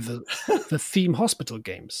know, maybe the theme hospital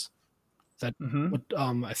games that would,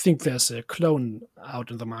 I think there's a clone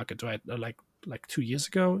out in the market, right? Like 2 years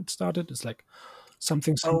ago it started. It's like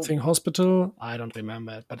something hospital. I don't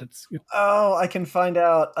remember it, but it's Oh, I can find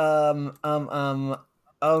out.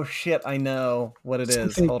 Oh shit, I know what it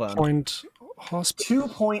is. Hold on. Point Hospital.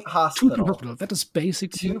 2 Point Hospital. 2 Point Hospital. That is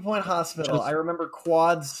basically 2 Point Hospital. I remember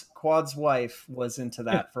Quad's wife was into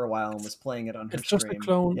that for a while and was playing it on her stream. It's just a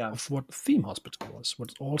clone of what Theme Hospital was.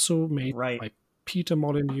 What's also made by Peter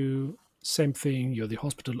Molyneux. Same thing. You're the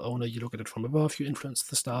hospital owner. You look at it from above. You influence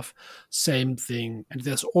the staff. Same thing. And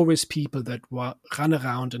there's always people that run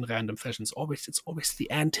around in random fashions. It's always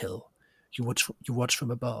the anthill. You watch from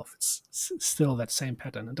above. It's still that same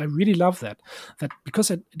pattern, and I really love that. That because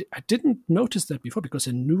I didn't notice that before, because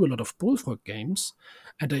I knew a lot of Bullfrog games,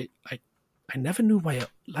 and I never knew why I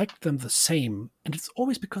liked them the same. And it's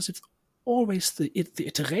always because it's always the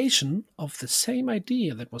iteration of the same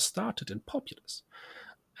idea that was started in Populous,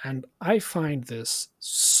 and I find this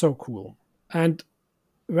so cool. And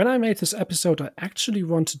when I made this episode, I actually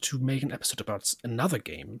wanted to make an episode about another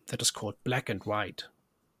game that is called Black and White.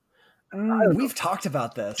 We've talked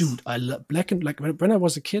about this, dude. I love Black and when I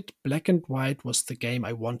was a kid, Black and White was the game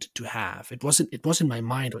I wanted to have. It was in my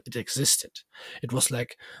mind. It existed. It was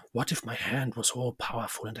like, what if my hand was all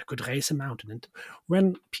powerful and I could raise a mountain? And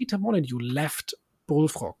when Peter Molyneux left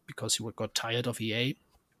Bullfrog because he got tired of EA,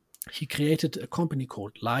 he created a company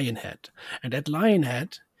called Lionhead, and at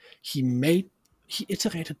Lionhead, he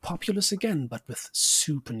iterated Populous again, but with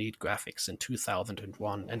super neat graphics in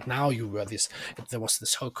 2001. And now there was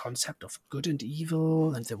this whole concept of good and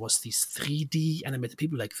evil, and there was these 3D animated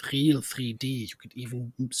people, like real 3D. You could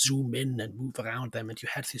even zoom in and move around them, and you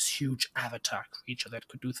had this huge avatar creature that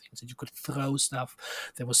could do things, and you could throw stuff.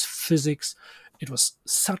 There was physics. It was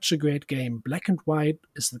such a great game. Black and White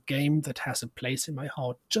is the game that has a place in my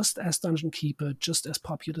heart, just as Dungeon Keeper, just as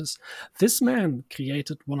Populous. This man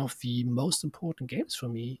created one of the most important games for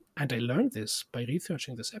me, and I learned this by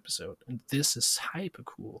researching this episode, and this is hyper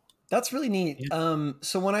cool. That's really neat. Yeah.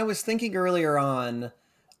 So when I was thinking earlier on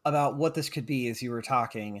about what this could be as you were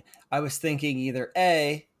talking, I was thinking either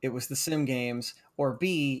A, it was the Sim games, or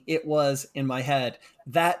B, it was, in my head,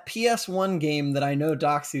 that PS1 game that I know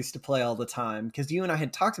Docs used to play all the time, because you and I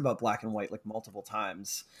had talked about Black and White like multiple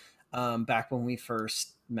times back when we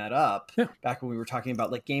first met up, back when we were talking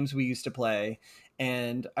about like games we used to play.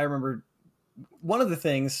 And I remember one of the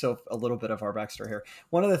things, so a little bit of our backstory here.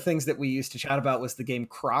 One of the things that we used to chat about was the game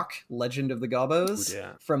Croc, Legend of the Gobos,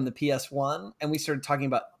 from the PS1. And we started talking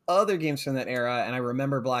about other games from that era. And I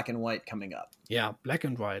remember Black and White coming up. Yeah, Black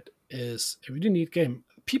and White is a really neat game.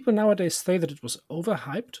 People nowadays say that it was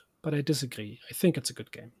overhyped, but I disagree. I think it's a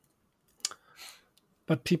good game.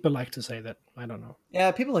 But people like to say that. I don't know.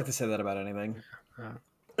 Yeah, people like to say that about anything. Yeah.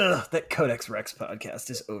 Ugh, that Codex Rex podcast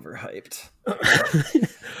is overhyped.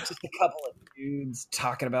 Just a couple of dudes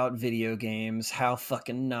talking about video games. How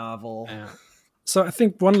fucking novel. Yeah. So I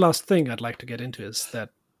think one last thing I'd like to get into is that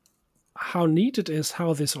how neat it is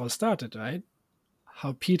how this all started, right?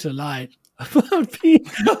 How Peter lied about not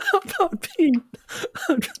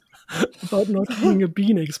being a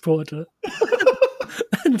bean exporter.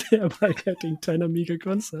 And thereby getting 10 Amiga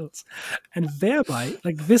consoles. And thereby,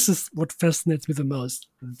 like, this is what fascinates me the most,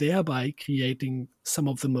 thereby creating some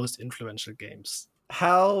of the most influential games.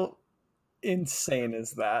 How insane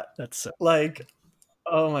is that? That's so... Like,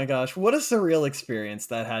 oh my gosh, what a surreal experience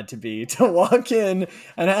that had to be, to walk in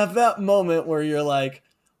and have that moment where you're like,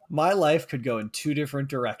 my life could go in two different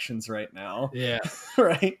directions right now. Yeah.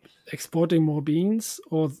 Right? Exporting more beans,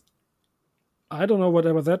 or I don't know,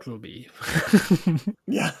 whatever that will be.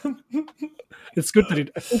 Yeah. It's good that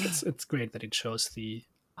I think it's great that it shows the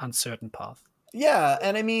uncertain path. Yeah,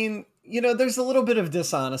 and I mean, there's a little bit of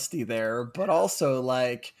dishonesty there, but also,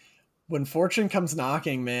 like, when fortune comes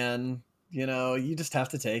knocking, man, you just have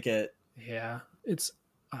to take it. Yeah,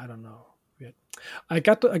 I don't know. Weird. I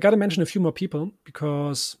got to mention a few more people,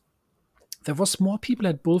 because there was more people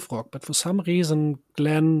at Bullfrog, but for some reason,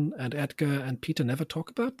 Glenn and Edgar and Peter never talk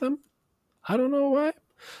about them. I don't know why.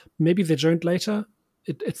 Maybe they joined later.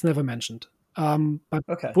 It's never mentioned. But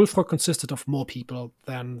Okay. Bullfrog consisted of more people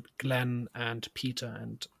than Glenn and Peter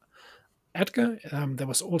and Edgar. There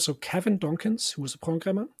was also Kevin Donkins, who was a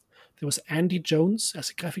programmer. There was Andy Jones as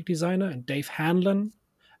a graphic designer and Dave Hanlon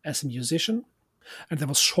as a musician. And there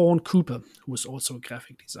was Sean Cooper, who was also a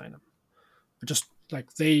graphic designer. Just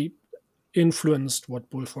like they influenced what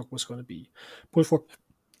Bullfrog was going to be. Bullfrog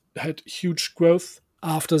had huge growth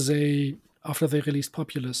after they released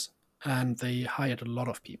Populous, and they hired a lot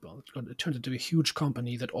of people. It turned into a huge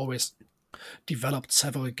company that always developed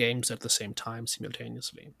several games at the same time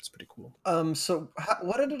simultaneously. It's pretty cool. So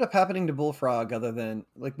what ended up happening to Bullfrog, other than,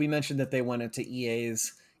 like, we mentioned that they went into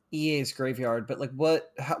EA's graveyard, but like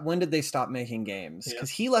when did they stop making games? Because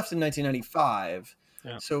he left in 1995.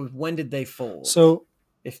 Yeah. So when did they fold? So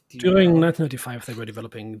during 1995, they were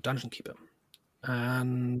developing Dungeon Keeper,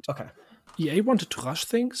 and EA wanted to rush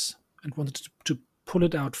things and wanted to pull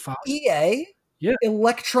it out fast. EA? Yeah.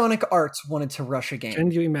 Electronic Arts wanted to rush a game.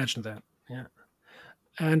 Can you imagine that? Yeah.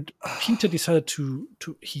 And Peter decided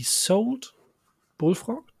he sold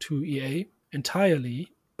Bullfrog to EA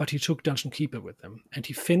entirely, but he took Dungeon Keeper with him. And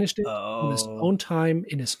he finished it in his own time,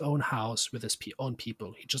 in his own house, with his own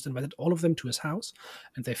people. He just invited all of them to his house,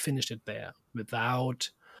 and they finished it there without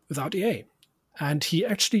EA. And he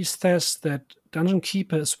actually says that Dungeon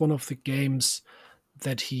Keeper is one of the games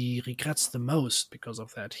that he regrets the most because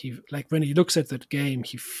of that. When he looks at that game,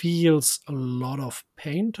 he feels a lot of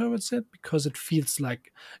pain towards it, because it feels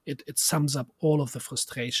like it sums up all of the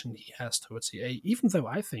frustration he has towards EA, even though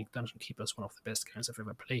I think Dungeon Keeper is one of the best games I've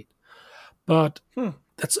ever played. But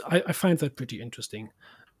I find that pretty interesting.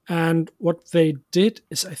 And what they did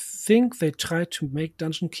is, I think they tried to make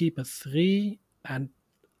Dungeon Keeper 3, and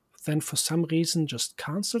then for some reason just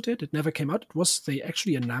cancelled it. It never came out. They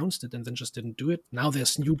actually announced it and then just didn't do it. Now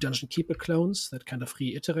there's new Dungeon Keeper clones that kind of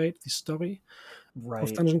reiterate the story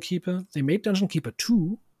of Dungeon Keeper. They made Dungeon Keeper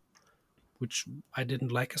 2, which I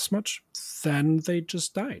didn't like as much. Then they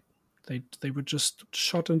just died. They were just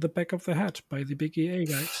shot in the back of the head by the big EA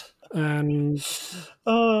guys. And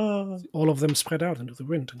all of them spread out into the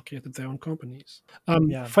wind and created their own companies.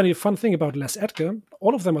 Fun thing about Les Edgar,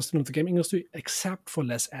 all of them are still in the gaming industry except for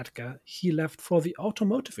Les Edgar. He left for the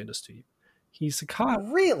automotive industry. He's a car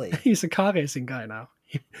racing guy now.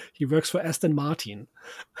 He works for Aston Martin.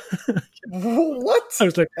 What? I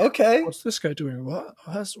was like, okay, what's this guy doing? What?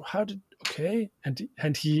 Okay. And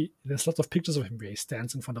there's lots of pictures of him where he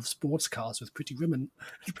stands in front of sports cars with pretty women.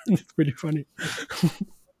 It's really funny.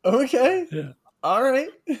 Okay. Yeah. All right.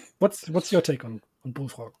 What's your take on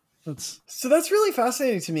Bullfrog? So that's really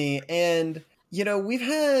fascinating to me. And we've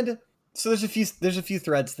had, there's a few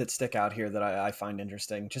threads that stick out here that I find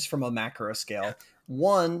interesting, just from a macro scale.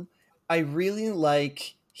 One, I really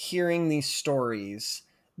like hearing these stories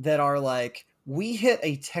that are like, we hit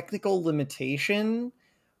a technical limitation.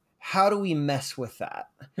 how do we mess with that?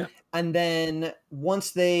 Yeah. And then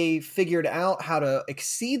once they figured out how to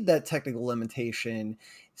exceed that technical limitation,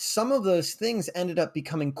 some of those things ended up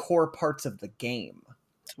becoming core parts of the game,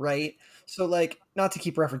 right? So like, not to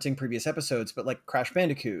keep referencing previous episodes, but like Crash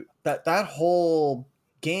Bandicoot, that whole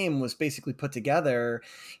game was basically put together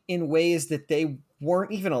in ways that they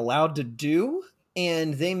weren't even allowed to do,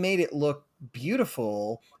 and they made it look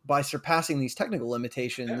beautiful by surpassing these technical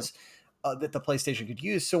limitations that the PlayStation could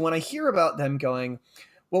use. So when I hear about them going,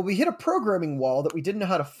 well, we hit a programming wall that we didn't know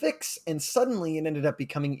how to fix, and suddenly it ended up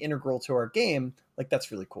becoming integral to our game, like,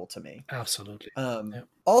 that's really cool to me. Absolutely.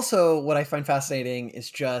 Also, what I find fascinating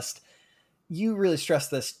is just, you really stress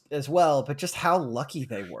this as well, but just how lucky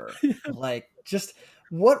they were. Like, just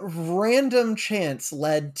what random chance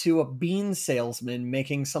led to a bean salesman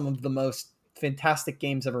making some of the most fantastic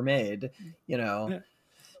games ever made, you know? Yeah.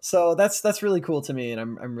 So that's really cool to me, and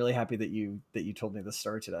I'm really happy that you told me this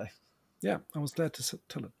story today. Yeah, I was glad to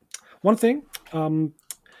tell it. One thing,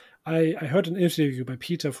 I heard an interview by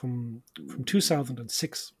Peter from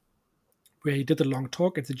 2006, where he did a long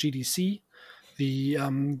talk at the GDC,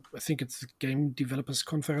 I think it's the Game Developers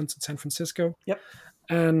Conference in San Francisco. Yep.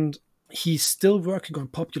 And he's still working on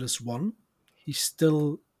Populous 1. He's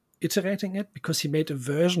still iterating it because he made a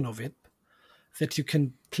version of it that you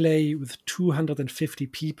can play with 250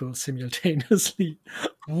 people simultaneously.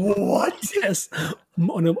 What? Yes,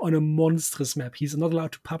 on a monstrous map. He's not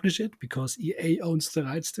allowed to publish it because EA owns the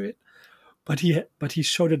rights to it, but he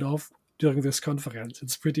showed it off during this conference.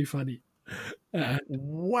 It's pretty funny.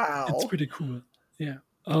 Wow, it's pretty cool. Yeah.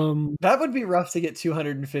 That would be rough to get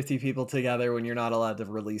 250 people together when you're not allowed to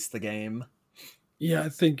release the game. Yeah, I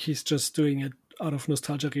think he's just doing it out of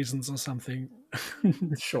nostalgia reasons or something.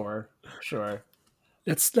 Sure.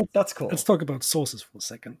 That's cool. Let's talk about sources for a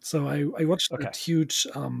second. So I watched that huge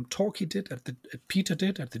talk he did Peter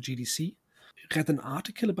did at the GDC. Read an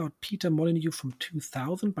article about Peter Molyneux from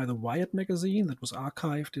 2000 by the Wired magazine that was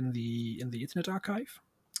archived in the Internet Archive.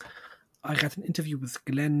 I read an interview with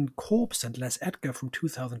Glenn Corpse and Les Edgar from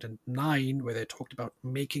 2009 where they talked about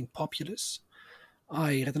making Populous.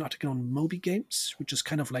 I read an article on Moby Games, which is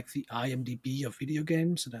kind of like the IMDb of video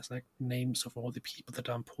games. It has like names of all the people that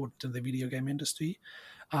are important in the video game industry.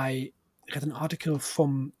 I read an article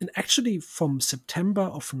from September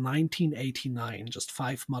of 1989, just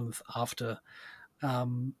 5 months after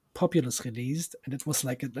Populous released, and it was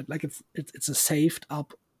it's a saved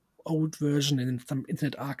up old version in some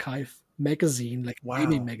Internet Archive magazine, like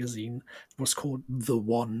gaming magazine. It was called The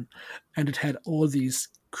One, and it had all these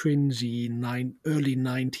cringy early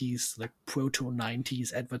 90s, like proto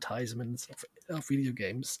 90s advertisements of video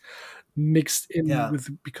games mixed in with,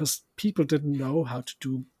 because people didn't know how to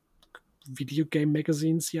do video game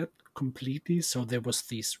magazines yet completely, so there was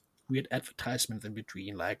these weird advertisements in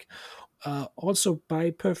between, like also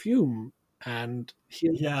buy perfume, and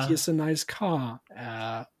here's a nice car,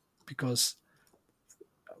 because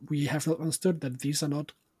we have not understood that these are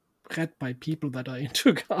not read by people that are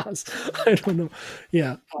into cars. I don't know.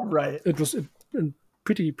 Yeah, right. It was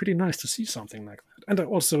pretty nice to see something like that. And I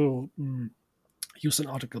also used an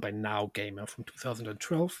article by Now Gamer from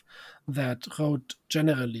 2012 that wrote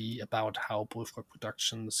generally about how Bullfrog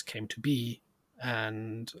Productions came to be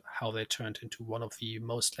and how they turned into one of the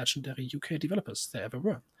most legendary UK developers there ever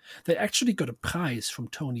were. They actually got a prize from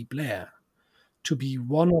Tony Blair to be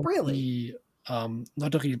one of the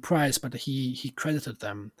not a real prize, but he credited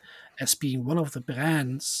them as being one of the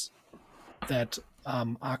brands that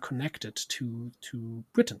are connected to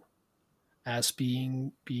Britain as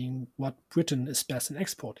being what Britain is best in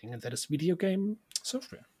exporting, and that is video game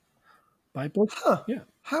software. By both. Yeah.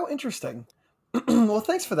 How interesting. Well,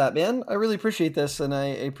 thanks for that, man. I really appreciate this, and I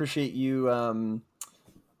appreciate you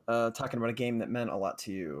talking about a game that meant a lot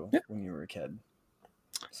to you when you were a kid.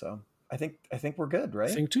 So I think we're good, right?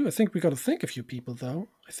 I think too. I think we got to thank a few people, though.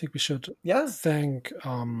 I think we should thank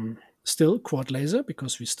still Quad Laser,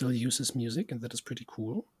 because we still use his music, and that is pretty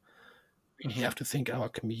cool. We have to thank our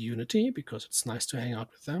community, because it's nice to hang out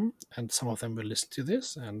with them, and some of them will listen to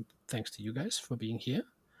this. And thanks to you guys for being here.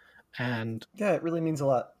 And it really means a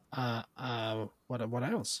lot. What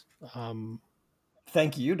else?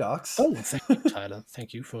 Thank you, Docs. Oh, thank you, Tyler.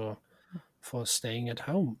 Thank you for staying at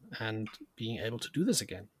home and being able to do this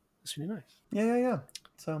again. It's really nice. Yeah.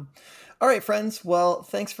 So, all right, friends. Well,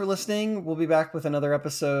 thanks for listening. We'll be back with another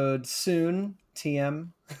episode soon. TM.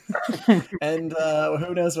 And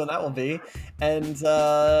who knows when that will be. And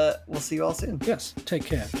we'll see you all soon. Yes. Take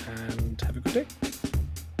care and have a good day.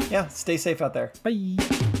 Yeah. Stay safe out there. Bye.